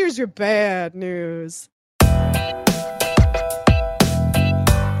show. Here's your bad news.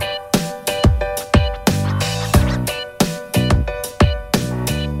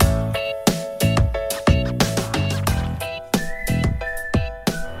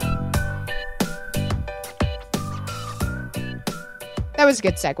 That was a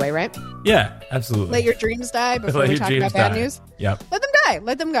good segue, right? Yeah, absolutely. Let your dreams die before we talk about bad news? Yep. Let them die.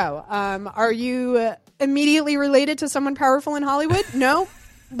 Let them go. Are you immediately related to someone powerful in Hollywood? No?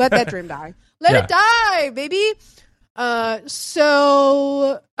 Let that dream die. Let it die, baby. Oh,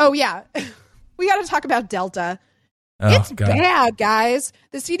 yeah. We got to talk about Delta. It's bad, guys.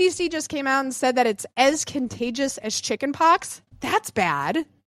 The CDC just came out and said that it's as contagious as chickenpox. That's bad.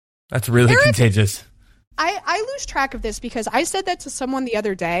 That's really contagious. I lose track of this because I said that to someone the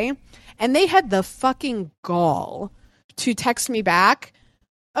other day and they had the fucking gall to text me back.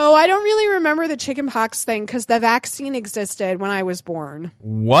 Oh, I don't really remember the chickenpox thing because the vaccine existed when I was born.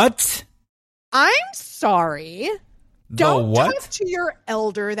 What? I'm sorry. Don't talk to your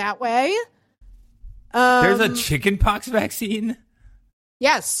elder that way. There's a chickenpox vaccine?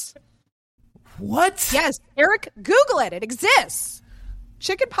 Yes. What? Yes. Erek, Google it. It exists.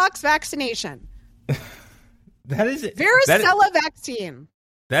 Chickenpox vaccination. That is varicella vaccine.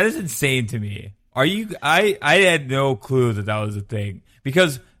 That is insane to me. Are you? I had no clue that was a thing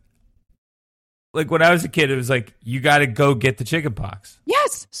because, like, when I was a kid, it was like you got to go get the chickenpox.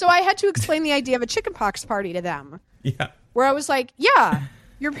 Yes. So I had to explain the idea of a chickenpox party to them. Yeah. Where I was like, yeah,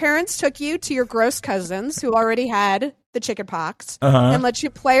 your parents took you to your gross cousins who already had the chickenpox and let you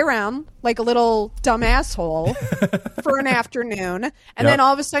play around like a little dumb asshole for an afternoon. And then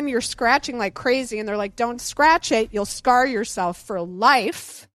all of a sudden you're scratching like crazy. And they're like, don't scratch it. You'll scar yourself for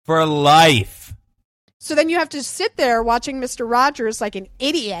life. For life. So then you have to sit there watching Mr. Rogers like an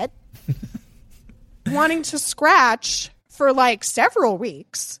idiot wanting to scratch for like several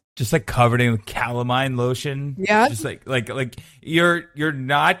weeks. Just like covered in calamine lotion. Yeah. Just like you're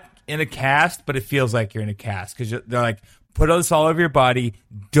not in a cast, but it feels like you're in a cast because they're like, put this all over your body.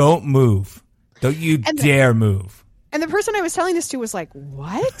 Don't move. Don't you dare move. And the person I was telling this to was like,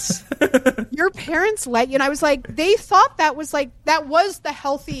 what? Your parents let you? And I was like, they thought that was the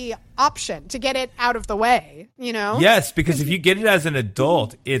healthy option to get it out of the way, you know? Yes, because if you get it as an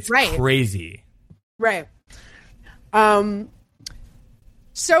adult, it's crazy. Right.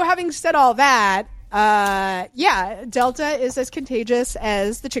 So having said all that, Delta is as contagious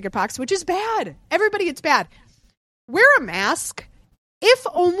as the chickenpox, which is bad. Everybody, it's bad. Wear a mask, if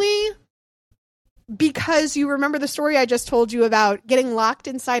only because you remember the story I just told you about getting locked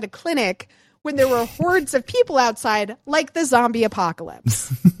inside a clinic when there were hordes of people outside, like the zombie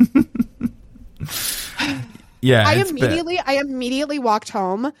apocalypse. Yeah, I immediately walked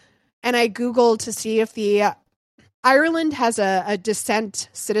home and I Googled to see if Ireland has a descent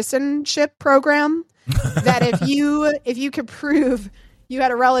citizenship program that if you could prove you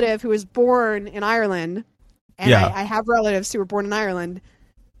had a relative who was born in Ireland, and I have relatives who were born in Ireland,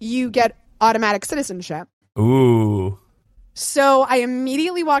 you get automatic citizenship. Ooh. So I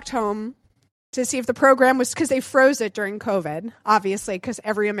immediately walked home to see if the program was, because they froze it during COVID, obviously, because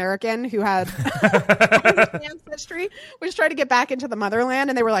every American who had ancestry was trying to get back into the motherland,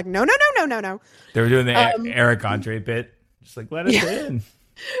 and they were like, no. They were doing the Erek Andre bit, just like, let us in.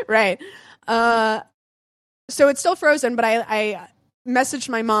 Right. So it's still frozen, but I messaged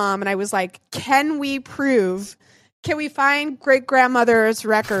my mom, and I was like, can we find great-grandmother's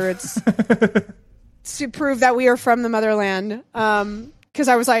records to prove that we are from the motherland? Because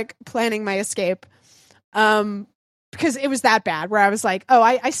I was like planning my escape, because it was that bad. Where I was like, "Oh,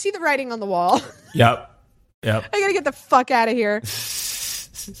 I see the writing on the wall. Yep. I gotta get the fuck out of here."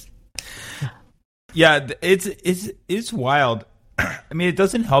 Yeah, it's wild. I mean, it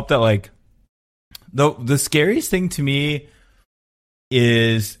doesn't help that like the scariest thing to me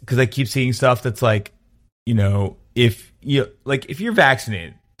is because I keep seeing stuff that's like, you know, if you're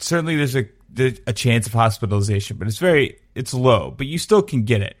vaccinated, certainly there's a chance of hospitalization, but it's low, but you still can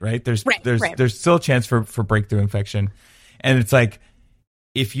get it, right? There's still a chance for breakthrough infection. And it's like,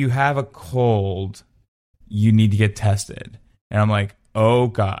 if you have a cold, you need to get tested. And I'm like, oh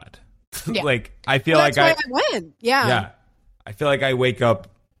God. Yeah. Like, I feel that's like why I went. Yeah. Yeah. I feel like I wake up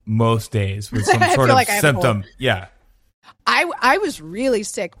most days with some sort of like symptom. Yeah. I was really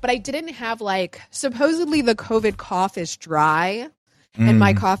sick, but I didn't have like, supposedly the COVID cough is dry and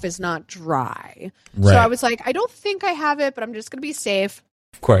my cough is not dry. Right. So I was like, I don't think I have it, but I'm just going to be safe.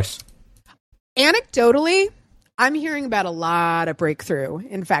 Of course. Anecdotally, I'm hearing about a lot of breakthrough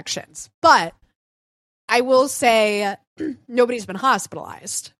infections, but I will say nobody's been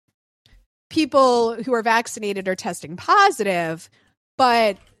hospitalized. People who are vaccinated are testing positive,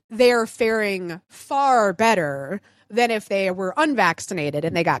 but they're faring far better than if they were unvaccinated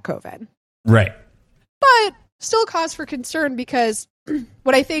and they got COVID. Right. But still cause for concern because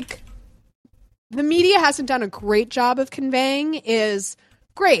what I think the media hasn't done a great job of conveying is,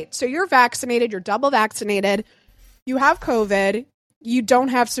 great, so you're vaccinated, you're double vaccinated, you have COVID, you don't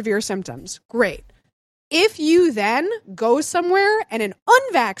have severe symptoms. Great. If you then go somewhere and an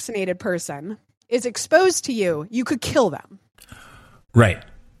unvaccinated person is exposed to you, you could kill them. Right.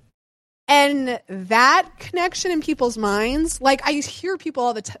 And that connection in people's minds, like I hear people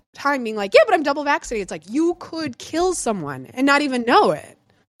all the time being like, yeah, but I'm double vaccinated. It's like, you could kill someone and not even know it.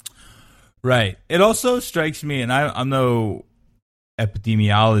 Right. It also strikes me, and I'm no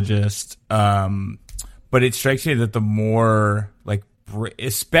epidemiologist, but it strikes me that the more, like,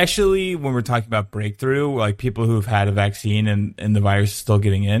 especially when we're talking about breakthrough, like people who've had a vaccine and the virus is still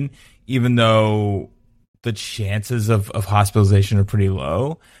getting in, even though the chances of hospitalization are pretty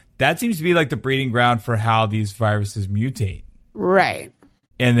low, that seems to be like the breeding ground for how these viruses mutate. Right.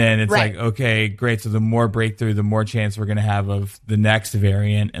 And then it's like, okay, great. So the more breakthrough, the more chance we're going to have of the next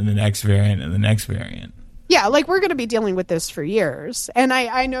variant and the next variant and the next variant. Yeah, like we're going to be dealing with this for years. And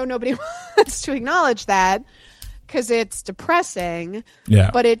I know nobody wants to acknowledge that because it's depressing.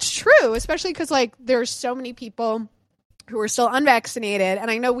 Yeah. But it's true, especially because like there's so many people who are still unvaccinated. And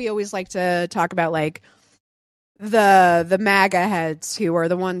I know we always like to talk about like the MAGA heads who are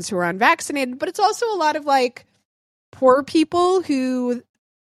the ones who are unvaccinated, but it's also a lot of like poor people who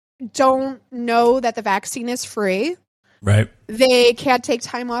don't know that the vaccine is free. Right. They can't take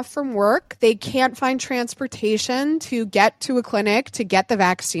time off from work. They can't find transportation to get to a clinic to get the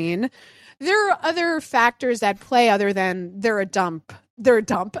vaccine. There are other factors at play other than they're a dump. They're a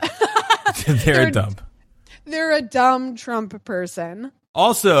dump. They're a dump. They're a dumb Trump person.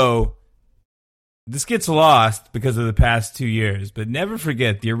 Also, this gets lost because of the past 2 years, but never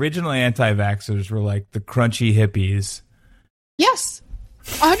forget the original anti-vaxxers were like the crunchy hippies. Yes,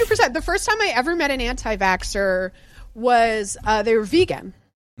 100%. The first time I ever met an anti-vaxxer was they were vegan.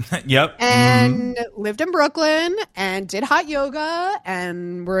 Yep. And lived in Brooklyn and did hot yoga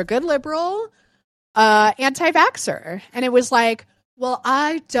and were a good liberal anti-vaxxer. And it was like, well,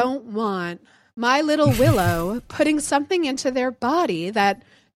 I don't want my little willow putting something into their body that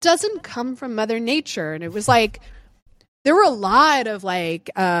doesn't come from Mother Nature. And it was like, there were a lot of like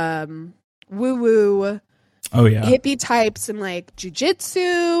woo-woo hippie types and like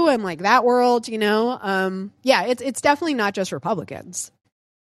jujitsu and like that world, you know? Yeah, it's definitely not just Republicans.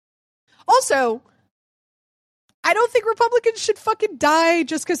 Also, I don't think Republicans should fucking die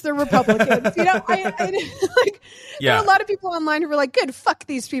just because they're Republicans. You know, there are a lot of people online who are like, good, fuck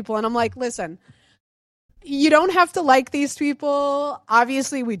these people. And I'm like, listen, you don't have to like these people.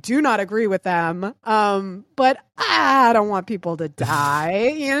 Obviously, we do not agree with them. But I don't want people to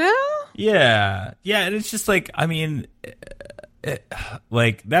die, you know? Yeah. Yeah. And it's just like, I mean,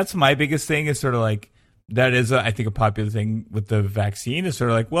 like, that's my biggest thing is sort of like, that is, I think, a popular thing with the vaccine is sort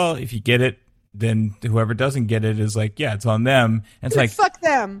of like, well, if you get it, then whoever doesn't get it is like, yeah, it's on them. And it's like, fuck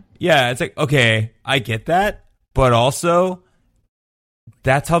them. Yeah. It's like, okay, I get that. But also,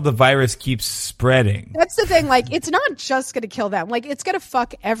 that's how the virus keeps spreading. That's the thing. Like, it's not just going to kill them. Like, it's going to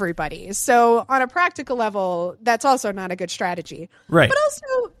fuck everybody. So on a practical level, that's also not a good strategy. Right. But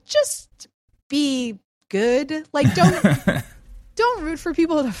also, just be good. Like, don't root for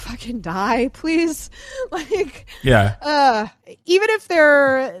people to fucking die, please. Like, yeah. Even if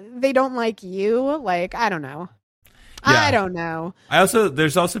they don't like you, like, I don't know. Yeah. I don't know.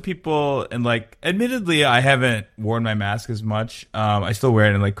 There's also people, and like, admittedly, I haven't worn my mask as much. I still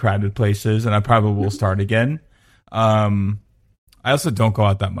wear it in like crowded places, and I probably will start again. I also don't go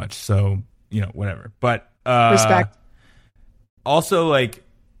out that much, so you know, whatever. But respect. Also, like,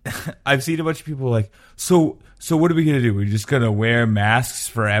 I've seen a bunch of people like, so what are we gonna do? We're just gonna wear masks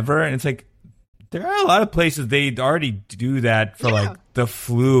forever? And it's like, there are a lot of places they already do that for like the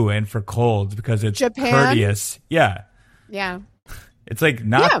flu and for colds because it's Japan. Courteous. Yeah. Yeah. It's like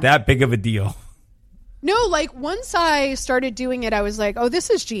not that big of a deal. No, like once I started doing it, I was like, oh, this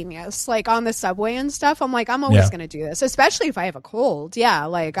is genius. Like on the subway and stuff, I'm like, I'm always going to do this, especially if I have a cold. Yeah,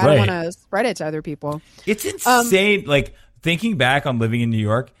 like I don't want to spread it to other people. It's insane. Like thinking back on living in New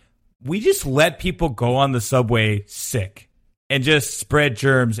York, we just let people go on the subway sick and just spread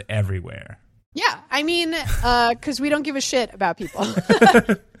germs everywhere. Yeah, I mean, because we don't give a shit about people.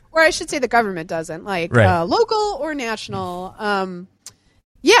 Or I should say the government doesn't, like local or national.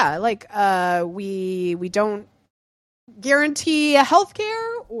 Yeah, like we don't guarantee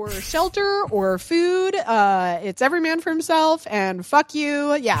healthcare or shelter or food. It's every man for himself and fuck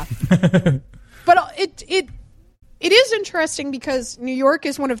you. Yeah. But it is interesting because New York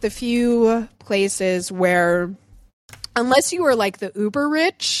is one of the few places where unless you are like the uber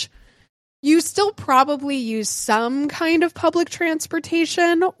rich, you still probably use some kind of public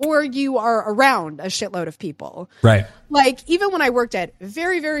transportation or you are around a shitload of people. Right. Like, even when I worked at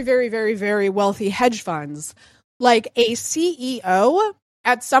very, very, very, very, very wealthy hedge funds, like a CEO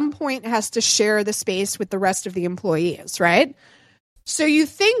at some point has to share the space with the rest of the employees, right? So you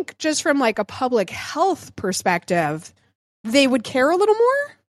think just from like a public health perspective, they would care a little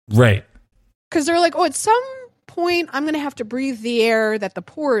more? Right. Because they're like, oh, at some point, I'm going to have to breathe the air that the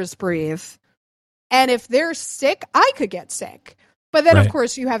poors breathe. And if they're sick, I could get sick. But then, of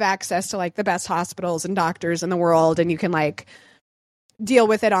course, you have access to like the best hospitals and doctors in the world, and you can like deal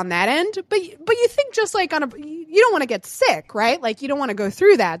with it on that end. But you think just like you don't want to get sick, right? Like you don't want to go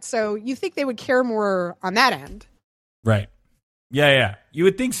through that. So you think they would care more on that end. Right. Yeah. You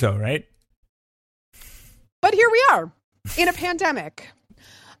would think so, right? But here we are in a pandemic.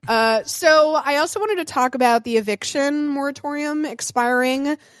 So I also wanted to talk about the eviction moratorium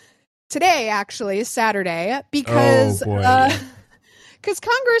expiring today, actually, Saturday, because Congress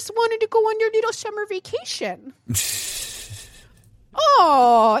wanted to go on your little summer vacation.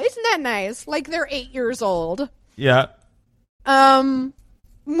 Oh, isn't that nice? Like they're 8 years old. Yeah. When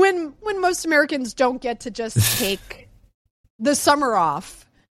most Americans don't get to just take the summer off,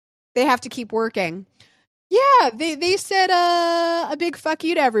 they have to keep working. Yeah, they said a big fuck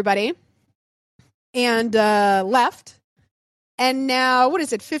you to everybody and left. And now, what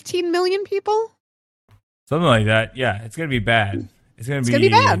is it, 15 million people? Something like that. Yeah, it's going to be bad. It's going to be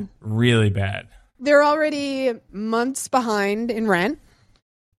bad. Really bad. They're already months behind in rent.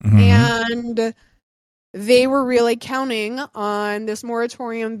 Mm-hmm. And they were really counting on this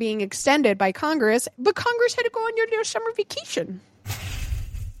moratorium being extended by Congress. But Congress had to go on their summer vacation.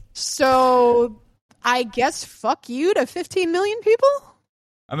 So I guess fuck you to 15 million people.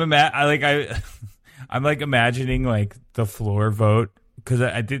 I'm like imagining like the floor vote because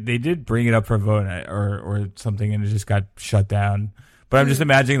they did bring it up for a vote or something and it just got shut down. But I'm just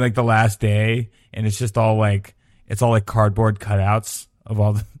imagining like the last day and it's just all like cardboard cutouts of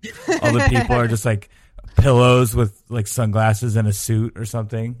all the people are just like pillows with like sunglasses and a suit or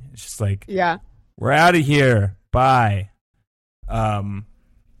something. It's just like, yeah, we're out of here. Bye. I'm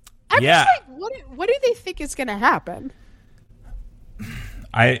just like, what do they think is going to happen?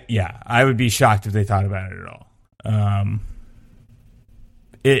 I would be shocked if they thought about it at all.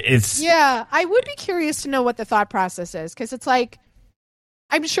 I would be curious to know what the thought process is because it's like,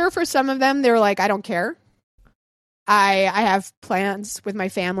 I'm sure for some of them they're like, I don't care. I have plans with my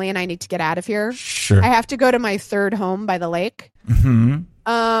family and I need to get out of here. Sure, I have to go to my third home by the lake.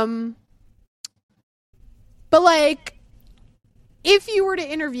 Mm-hmm. But like, if you were to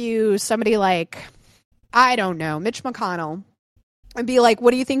interview somebody like, I don't know, Mitch McConnell, and be like,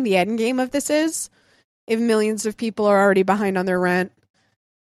 what do you think the end game of this is? If millions of people are already behind on their rent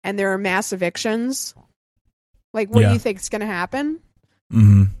and there are mass evictions, like, what do you think is going to happen?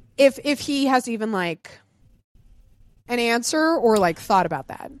 Mm-hmm. If he has even like an answer or like thought about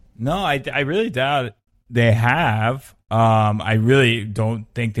that. No, I really doubt they have. I really don't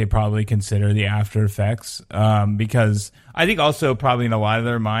think they probably consider the after effects because I think also probably in a lot of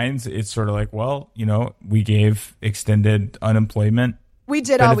their minds, it's sort of like, well, we gave extended unemployment. We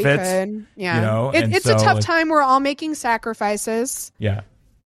did benefits, all we could. Yeah. It's a tough time. We're all making sacrifices. Yeah.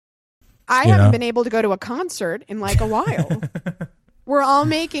 I haven't been able to go to a concert in like a while. We're all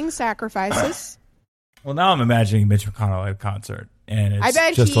making sacrifices. Well, now I'm imagining Mitch McConnell at a concert. And it's I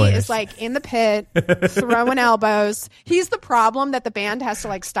bet just he hilarious. is like in the pit, throwing elbows. He's the problem that the band has to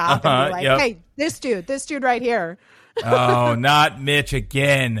like stop and be like, hey, this dude right here. Oh, not Mitch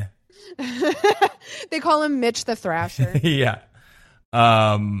again. They call him Mitch the Thrasher. Yeah.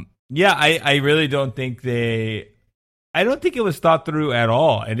 I really don't think I don't think it was thought through at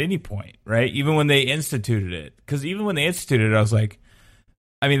all at any point, right? Even when they instituted it. Because even when they instituted it, I was like,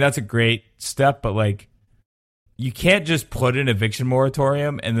 I mean, that's a great step, but like, you can't just put an eviction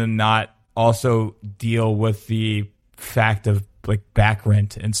moratorium and then not also deal with the fact of like back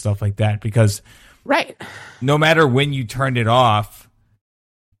rent and stuff like that, because right, no matter when you turn it off,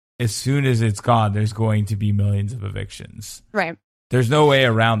 as soon as it's gone, there's going to be millions of evictions. Right. There's no way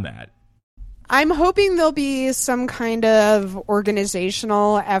around that. I'm hoping there'll be some kind of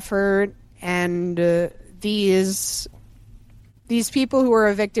organizational effort, and these people who are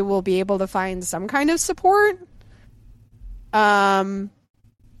evicted will be able to find some kind of support. Yeah,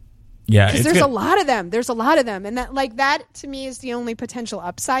 because there's a lot of them. There's a lot of them, and that to me is the only potential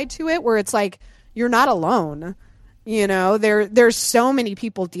upside to it, where it's like you're not alone. You know, there's so many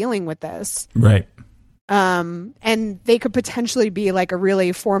people dealing with this, right? And they could potentially be like a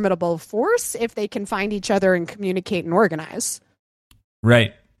really formidable force if they can find each other and communicate and organize.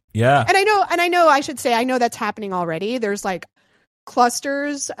 Right. Yeah. And I know that's happening already. There's like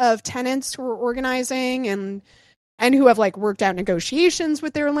clusters of tenants who are organizing and who have like worked out negotiations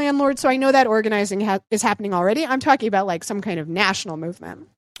with their landlord. So I know that organizing is happening already. I'm talking about like some kind of national movement.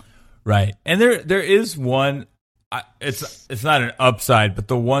 Right. And there is one, it's not an upside, but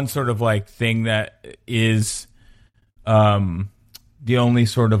the one sort of like thing that is the only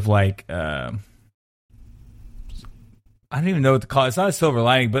sort of like I don't even know what to call it. It's not a silver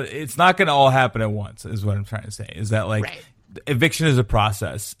lining, but it's not going to all happen at once, is what I'm trying to say. Is that like right. Eviction is a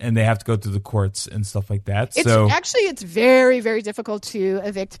process, and they have to go through the courts and stuff like that. It's very, very difficult to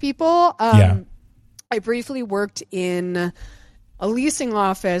evict people. I briefly worked in a leasing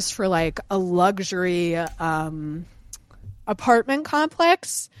office for like a luxury apartment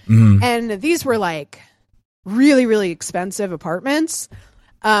complex. Mm-hmm. And these were like really, really expensive apartments.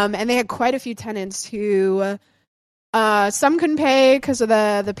 And they had quite a few tenants who some couldn't pay because of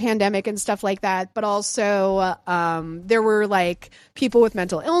the pandemic and stuff like that. But also there were like people with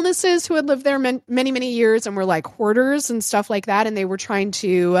mental illnesses who had lived there many, many years and were like hoarders and stuff like that. And they were trying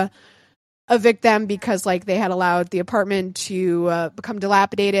to evict them because like they had allowed the apartment to become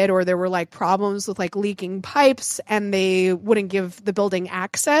dilapidated, or there were like problems with like leaking pipes and they wouldn't give the building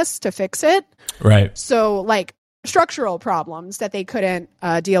access to fix it. Right. So like structural problems that they couldn't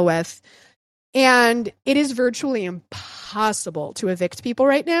deal with. And it is virtually impossible to evict people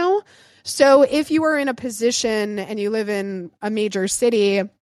right now. So if you are in a position and you live in a major city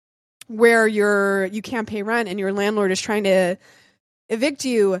where you can't pay rent and your landlord is trying to evict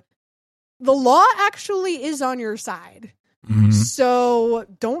you, the law actually is on your side. Mm-hmm. So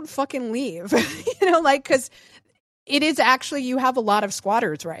don't fucking leave, because it is actually, you have a lot of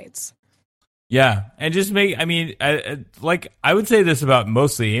squatters' rights. Yeah. And just I would say this about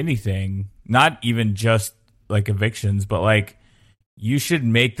mostly anything, not even just like evictions, but like you should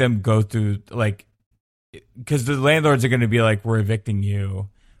make them go through like, because the landlords are going to be like, we're evicting you.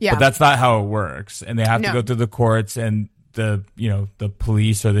 Yeah. But that's not how it works. And they have to go through the courts, and the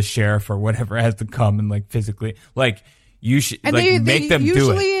police or the sheriff or whatever has to come and like physically, like you should make them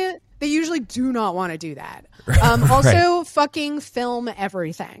do it. They usually do not want to do that. Also, right. Fucking film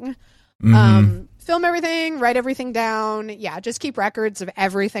everything. Mm-hmm. Film everything, write everything down. Yeah, just keep records of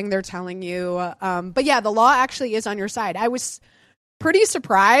everything they're telling you. But yeah, the law actually is on your side. I was pretty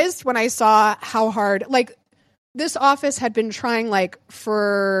surprised when I saw how hard, like, this office had been trying like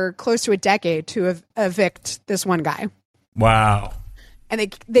for close to a decade to evict this one guy. Wow.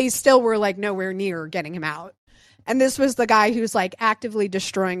 And they still were like nowhere near getting him out. And this was the guy who's like actively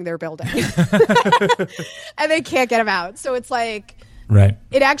destroying their building. And they can't get him out. So it's like, right.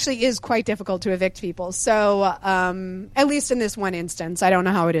 It actually is quite difficult to evict people. So at least in this one instance, I don't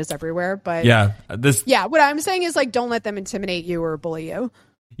know how it is everywhere, but what I'm saying is like, don't let them intimidate you or bully you.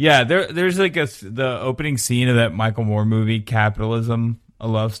 Yeah. There's like the opening scene of that Michael Moore movie, Capitalism, A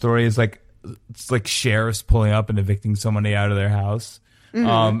Love Story, is like, it's like sheriffs pulling up and evicting somebody out of their house.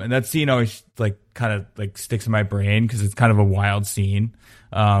 Mm-hmm. And that scene always like kind of like sticks in my brain because it's kind of a wild scene.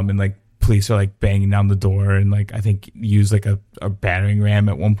 And like police are like banging down the door and like I think use like a battering ram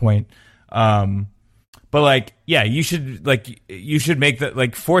at one point. But like, yeah, you should make that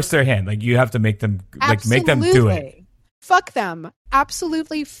like force their hand. Like you have to make them make them do it. Fuck them.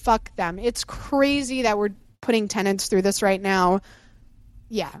 Absolutely fuck them. It's crazy that we're putting tenants through this right now.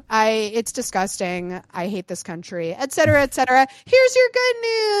 Yeah, it's disgusting. I hate this country, et cetera, et cetera. Here's your good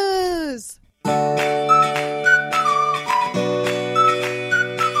news.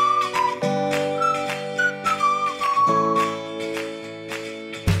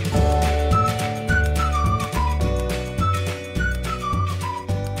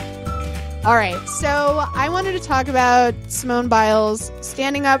 All right, so I wanted to talk about Simone Biles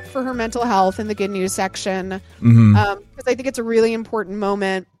standing up for her mental health in the good news section, because I think it's a really important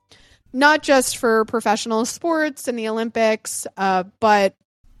moment, not just for professional sports and the Olympics, but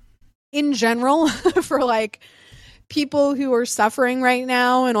in general for like people who are suffering right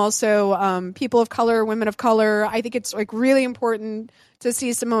now, and also people of color, women of color. I think it's like really important to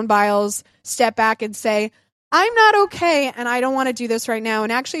see Simone Biles step back and say, I'm not okay, and I don't want to do this right now.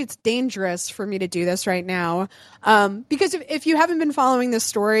 And actually, it's dangerous for me to do this right now. Because if you haven't been following this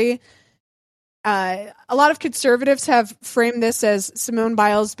story, a lot of conservatives have framed this as Simone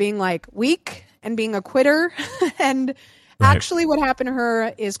Biles being like weak and being a quitter. And actually what happened to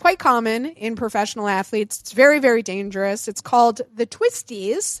her is quite common in professional athletes. It's very, very dangerous. It's called the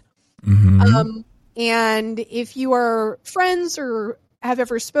twisties. And if you are friends or have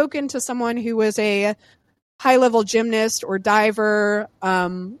ever spoken to someone who was a high-level gymnast or diver,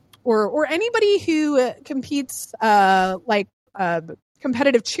 or anybody who competes competitive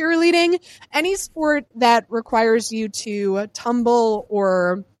cheerleading, any sport that requires you to tumble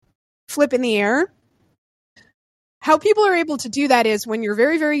or flip in the air, how people are able to do that is when you're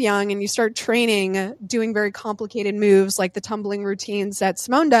very, very young and you start training, doing very complicated moves like the tumbling routines that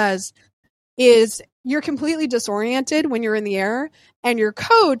Simone does, is you're completely disoriented when you're in the air, and your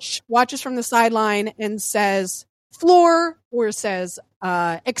coach watches from the sideline and says floor, or says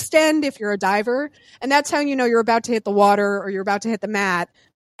extend if you're a diver. And that's how you know you're about to hit the water or you're about to hit the mat,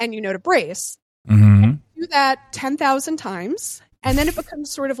 and you know to brace. And you do that 10,000 times, and then it becomes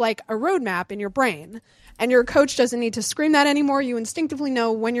sort of like a roadmap in your brain. And your coach doesn't need to scream that anymore. You instinctively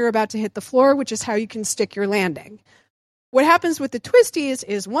know when you're about to hit the floor, which is how you can stick your landing. What happens with the twisties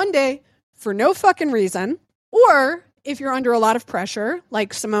is one day, for no fucking reason, or if you're under a lot of pressure,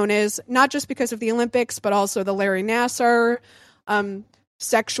 like Simone is, not just because of the Olympics, but also the Larry Nassar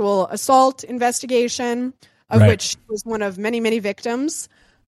sexual assault investigation, of which she was one of many, many victims.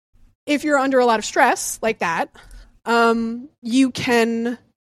 If you're under a lot of stress like that, you can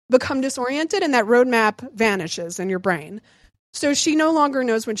become disoriented, and that roadmap vanishes in your brain. So she no longer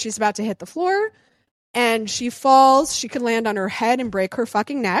knows when she's about to hit the floor, and she falls. She could land on her head and break her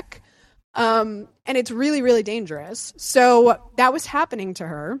fucking neck. And it's really, really dangerous. So that was happening to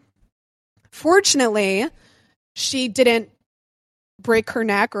her. Fortunately, she didn't break her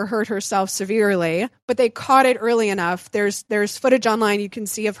neck or hurt herself severely, but they caught it early enough. There's footage online you can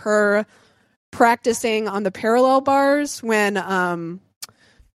see of her practicing on the parallel bars when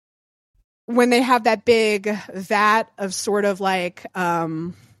they have that big vat of sort of like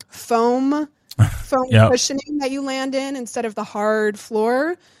foam cushioning that you land in instead of the hard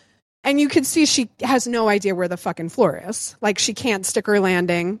floor. And you can see she has no idea where the fucking floor is. Like, she can't stick her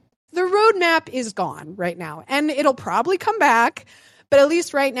landing. The roadmap is gone right now, and it'll probably come back. But at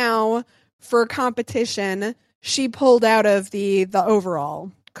least right now, for competition, she pulled out of the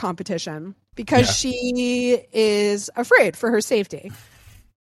overall competition because she is afraid for her safety.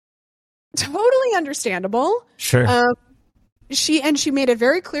 Totally understandable. Sure. She made it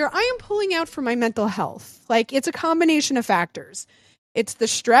very clear, I am pulling out for my mental health. Like, it's a combination of factors. It's the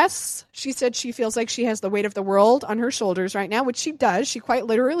stress. She said she feels like she has the weight of the world on her shoulders right now, which she does. She quite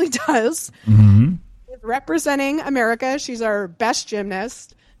literally does. Representing America. She's our best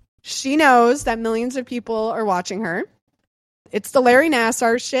gymnast. She knows that millions of people are watching her. It's the Larry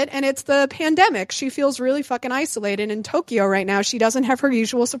Nassar shit, and it's the pandemic. She feels really fucking isolated in Tokyo right now. She doesn't have her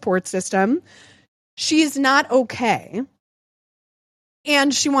usual support system. She's not okay.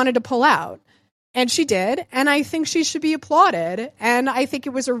 And she wanted to pull out. And she did, and I think she should be applauded. And I think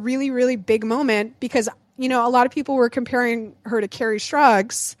it was a really, really big moment because, you know, a lot of people were comparing her to Carrie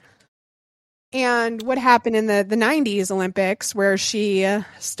Struggs and what happened in the 90s Olympics where she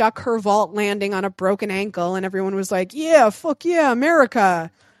stuck her vault landing on a broken ankle and everyone was like, yeah, fuck yeah,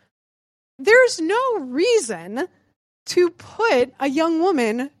 America. There's no reason to put a young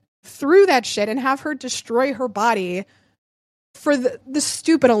woman through that shit and have her destroy her body for the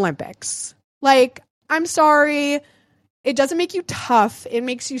stupid Olympics. Like, I'm sorry, it doesn't make you tough. It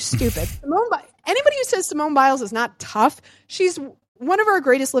makes you stupid. Anybody who says Simone Biles is not tough, she's one of our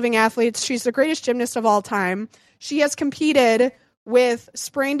greatest living athletes. She's the greatest gymnast of all time. She has competed with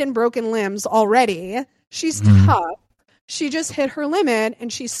sprained and broken limbs already. She's tough. She just hit her limit,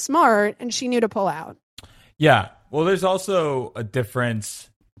 and she's smart, and she knew to pull out. Yeah. Well, there's also a difference.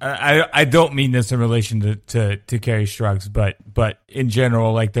 I don't mean this in relation to Carrie Struggs, but in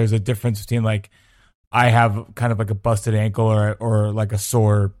general, like, there's a difference between, like, I have kind of like a busted ankle or like a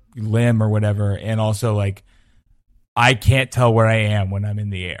sore limb or whatever, and also, like, I can't tell where I am when I'm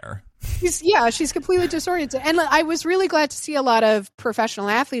in the air. She's completely disoriented. And I was really glad to see a lot of professional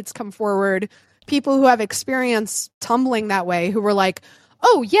athletes come forward, people who have experience tumbling that way, who were like,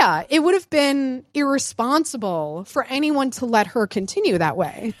 oh, yeah, it would have been irresponsible for anyone to let her continue that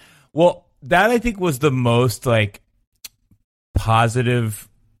way. Well, that I think was the most, like, positive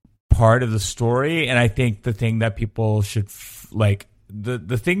part of the story. And I think the thing that people should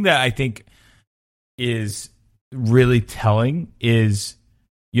the thing that I think is really telling is,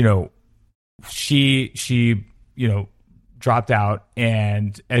 she dropped out,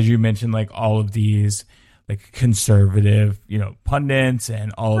 and as you mentioned, like all of these like conservative, pundits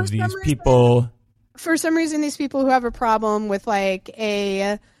and all of these people. For some reason, these people who have a problem with like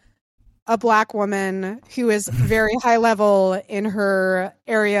a black woman who is very high level in her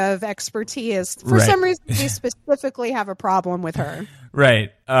area of expertise, for some reason, they specifically have a problem with her.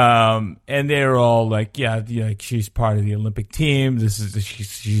 Right. And they're all like, like she's part of the Olympic team.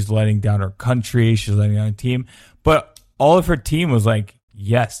 She's letting down her country. She's letting down her team. But all of her team was like,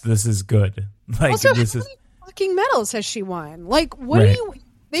 yes, this is good. Like, also, how many fucking medals has she won? Like, what do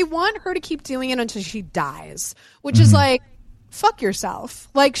they want her to keep doing it until she dies, which is like, fuck yourself.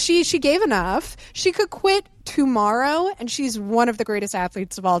 Like, she gave enough. She could quit tomorrow, and she's one of the greatest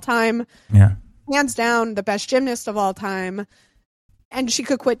athletes of all time. Yeah. Hands down, the best gymnast of all time. And she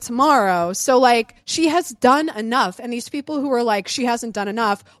could quit tomorrow. So, like, she has done enough. And these people who are like, she hasn't done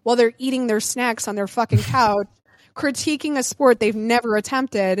enough, while they're eating their snacks on their fucking couch, critiquing a sport they've never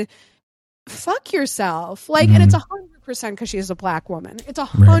attempted, fuck yourself. Like, and it's 100% because she's a black woman. It's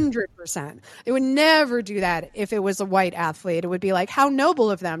 100%. They would never do that if it was a white athlete. It would be like, how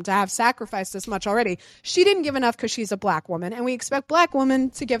noble of them to have sacrificed this much already. She didn't give enough because she's a black woman, and we expect black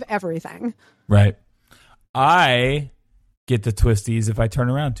women to give everything. Right. I get the twisties if I turn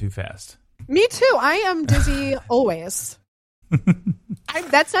around too fast. Me too. I am dizzy always.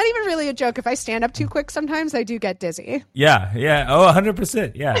 That's not even really a joke. If I stand up too quick, sometimes I do get dizzy. Yeah. Oh,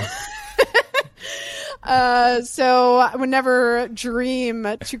 100%. Yeah. So I would never dream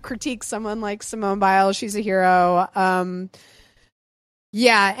to critique someone like Simone Biles. She's a hero.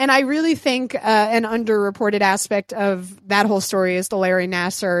 Yeah, and I really think an underreported aspect of that whole story is the Larry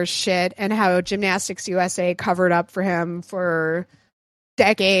Nassar shit and how Gymnastics USA covered up for him for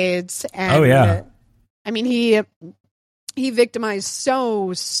decades. And, I mean, he victimized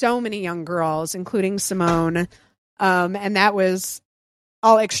so many young girls, including Simone, and that was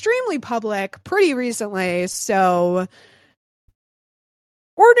all extremely public pretty recently. So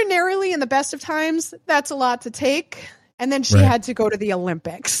ordinarily, in the best of times, that's a lot to take. And then she had to go to the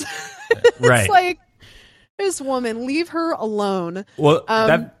Olympics. It's like, this woman, leave her alone. Well,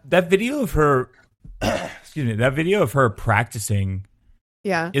 that video of her, that video of her practicing,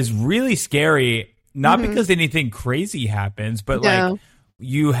 is really scary. Not because anything crazy happens, but like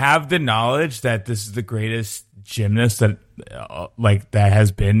you have the knowledge that this is the greatest gymnast that that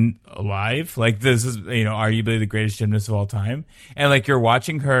has been alive. Like, this is arguably the greatest gymnast of all time, and like you're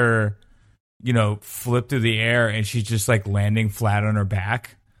watching her flip through the air, and she's just like landing flat on her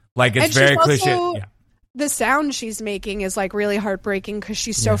back. Like, it's very cliche. The sound she's making is like really heartbreaking because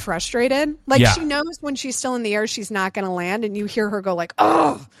she's so frustrated. Like, she knows when she's still in the air, she's not going to land, and you hear her go like,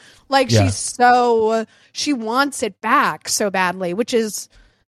 oh, like she wants it back so badly, which is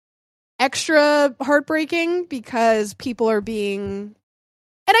extra heartbreaking because people are being,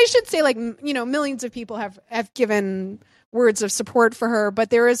 and I should say, like, millions of people have given words of support for her, but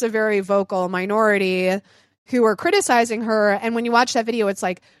there is a very vocal minority who are criticizing her. And when you watch that video, it's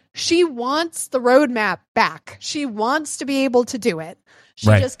like, she wants the roadmap back. She wants to be able to do it. She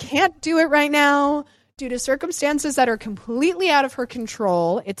just can't do it right now due to circumstances that are completely out of her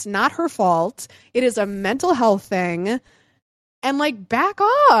control. It's not her fault. It is a mental health thing. And like, back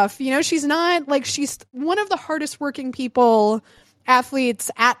off. She's not like, she's one of the hardest working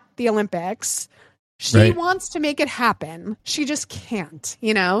athletes at the Olympics. She wants to make it happen. She just can't,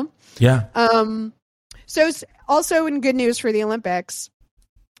 Yeah. So also in good news for the Olympics,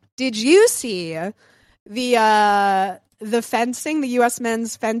 did you see the fencing, the U.S.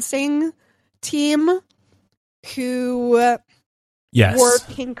 men's fencing team who wore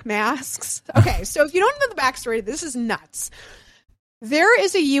pink masks? Okay, so if you don't know the backstory, this is nuts. There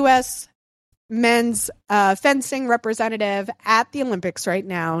is a U.S. men's fencing representative at the Olympics right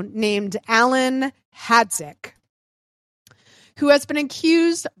now named Alan Hadzik, who has been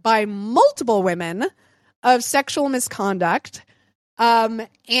accused by multiple women of sexual misconduct. And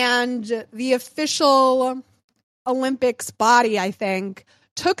the official Olympics body, I think,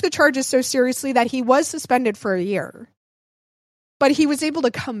 took the charges so seriously that he was suspended for a year. But he was able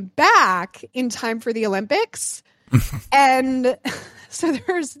to come back in time for the Olympics. And so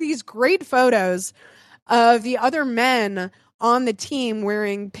there's these great photos of the other men on the team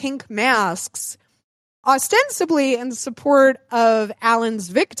wearing pink masks, ostensibly in support of Alan's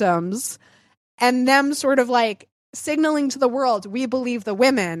victims, and them sort of like signaling to the world, we believe the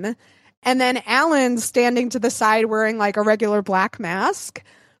women. And then Alan standing to the side wearing like a regular black mask.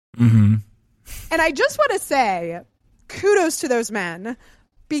 Mm-hmm. And I just want to say kudos to those men,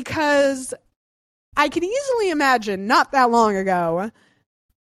 because I can easily imagine not that long ago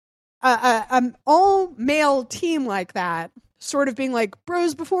an all-male team like that sort of being like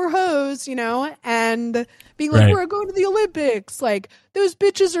bros before hoes, and being like, we're going to the Olympics. Like, those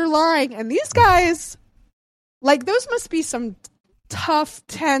bitches are lying. And these guys, like, those must be some tough,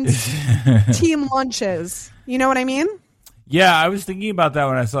 tense team lunches. You know what I mean? Yeah, I was thinking about that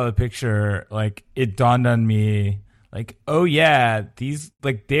when I saw the picture. Like, it dawned on me, like, oh yeah, these,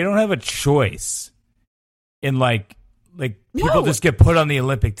 like, they don't have a choice in like people just get put on the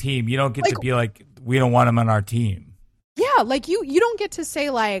Olympic team. You don't get to be like, we don't want them on our team. Yeah, like you don't get to say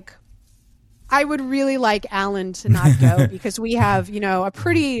like, I would really like Alan to not go because we have, a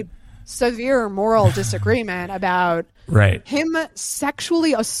pretty severe moral disagreement about him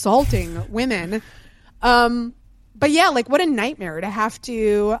sexually assaulting women. But yeah, like, what a nightmare to have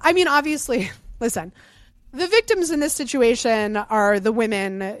to, I mean, obviously, listen, the victims in this situation are the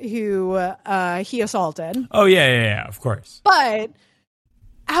women who he assaulted. Oh, yeah, of course. But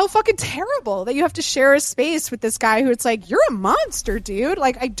how fucking terrible that you have to share a space with this guy who it's like, you're a monster, dude.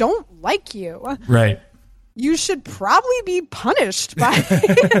 Like, I don't like you. Right. You should probably be punished by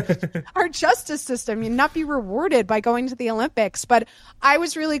our justice system and not be rewarded by going to the Olympics. But I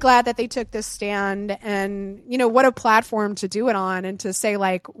was really glad that they took this stand, and, what a platform to do it on, and to say,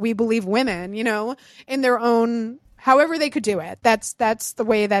 like, we believe women, in their own, however they could do it. That's the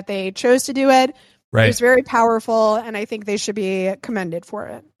way that they chose to do it. Right. It was very powerful, and I think they should be commended for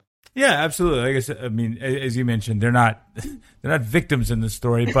it. Yeah, absolutely. Like I said, I mean, as you mentioned, they're not victims in the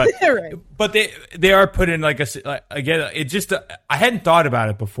story, but right. But they are put in again. It just I hadn't thought about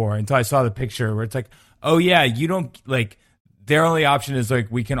it before until I saw the picture where it's like, oh yeah, you don't like, their only option is like,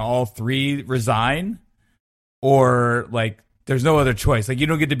 we can all three resign, or like there's no other choice. Like, you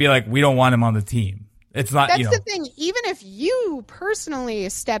don't get to be like, we don't want him on the team. It's not. That's the thing. Even if you personally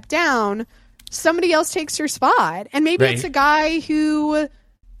step down, somebody else takes your spot, and maybe it's a guy who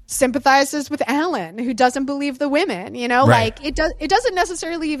sympathizes with Alan, who doesn't believe the women, like it doesn't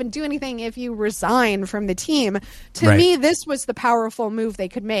necessarily even do anything if you resign from the team. To me, this was the powerful move they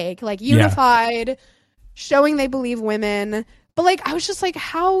could make, like unified, showing they believe women. But like, I was just like,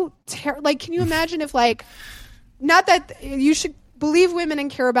 how like, can you imagine if, like, not that you should believe women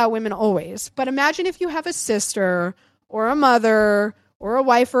and care about women always, but imagine if you have a sister or a mother or a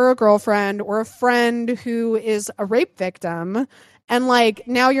wife or a girlfriend or a friend who is a rape victim, and like,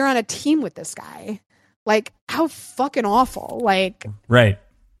 now you're on a team with this guy. Like, how fucking awful. Like, right.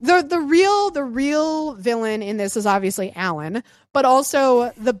 The real villain in this is obviously Alan, but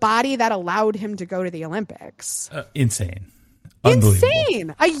also the body that allowed him to go to the Olympics. Insane.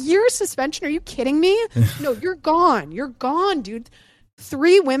 Insane. A year suspension. Are you kidding me? No, you're gone. You're gone, dude.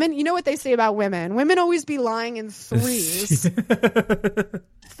 3 women. You know what they say about women? Women always be lying in threes.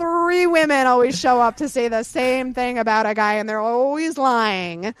 3 women always show up to say the same thing about a guy, and they're always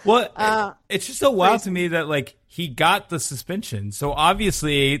lying. Well, it's just so wild to me that, like, he got the suspension. So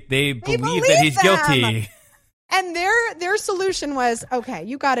obviously they believe that he's guilty. And their solution was, okay,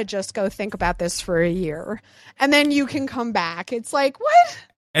 you got to just go think about this for a year, and then you can come back. It's like, what?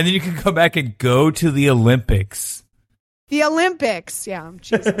 And then you can come back and go to the Olympics. The Olympics. Yeah,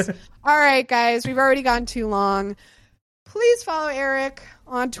 Jesus. All right, guys, we've already gone too long. Please follow Erek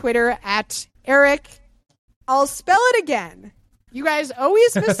on Twitter at Erek. I'll spell it again. You guys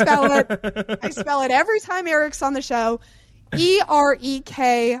always misspell it. I spell it every time Erek's on the show.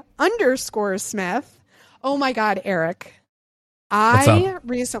 EREK_Smith. Oh my God, Erek.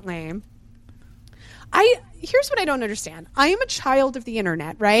 Here's what I don't understand. I am a child of the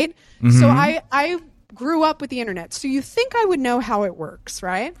internet, right? Mm-hmm. So I grew up with the internet. So you think I would know how it works,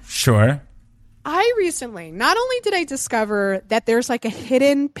 right? Sure. I recently, not only did I discover that there's like a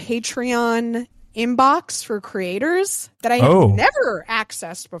hidden Patreon inbox for creators that I have never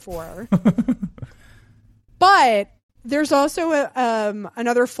accessed before, but there's also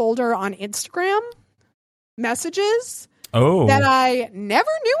another folder on Instagram messages that I never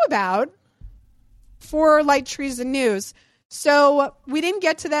knew about for Light Treason News. So we didn't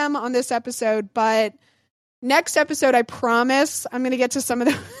get to them on this episode, but next episode, I promise I'm going to get to some of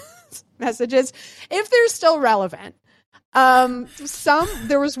those messages if they're still relevant.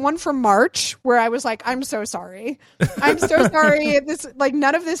 There was one from March where I was like, I'm so sorry. I'm so sorry. This, like,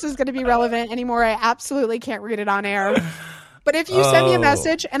 none of this is going to be relevant anymore. I absolutely can't read it on air. But if you send me a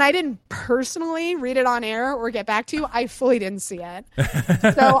message and I didn't personally read it on air or get back to you, I fully didn't see it.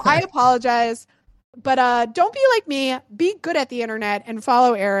 So I apologize. But don't be like me. Be good at the internet and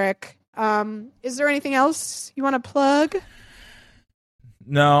follow Erek. Is there anything else you want to plug?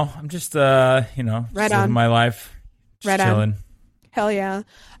 No, I'm just just living my life. Just chilling. Hell yeah.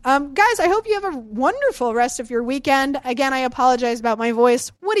 Guys, I hope you have a wonderful rest of your weekend. Again, I apologize about my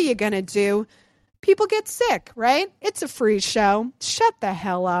voice. What are you going to do? People get sick, right? It's a free show. Shut the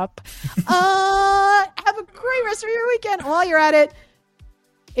hell up. Have a great rest of your weekend. While you're at it,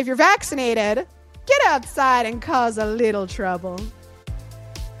 if you're vaccinated, get outside and cause a little trouble.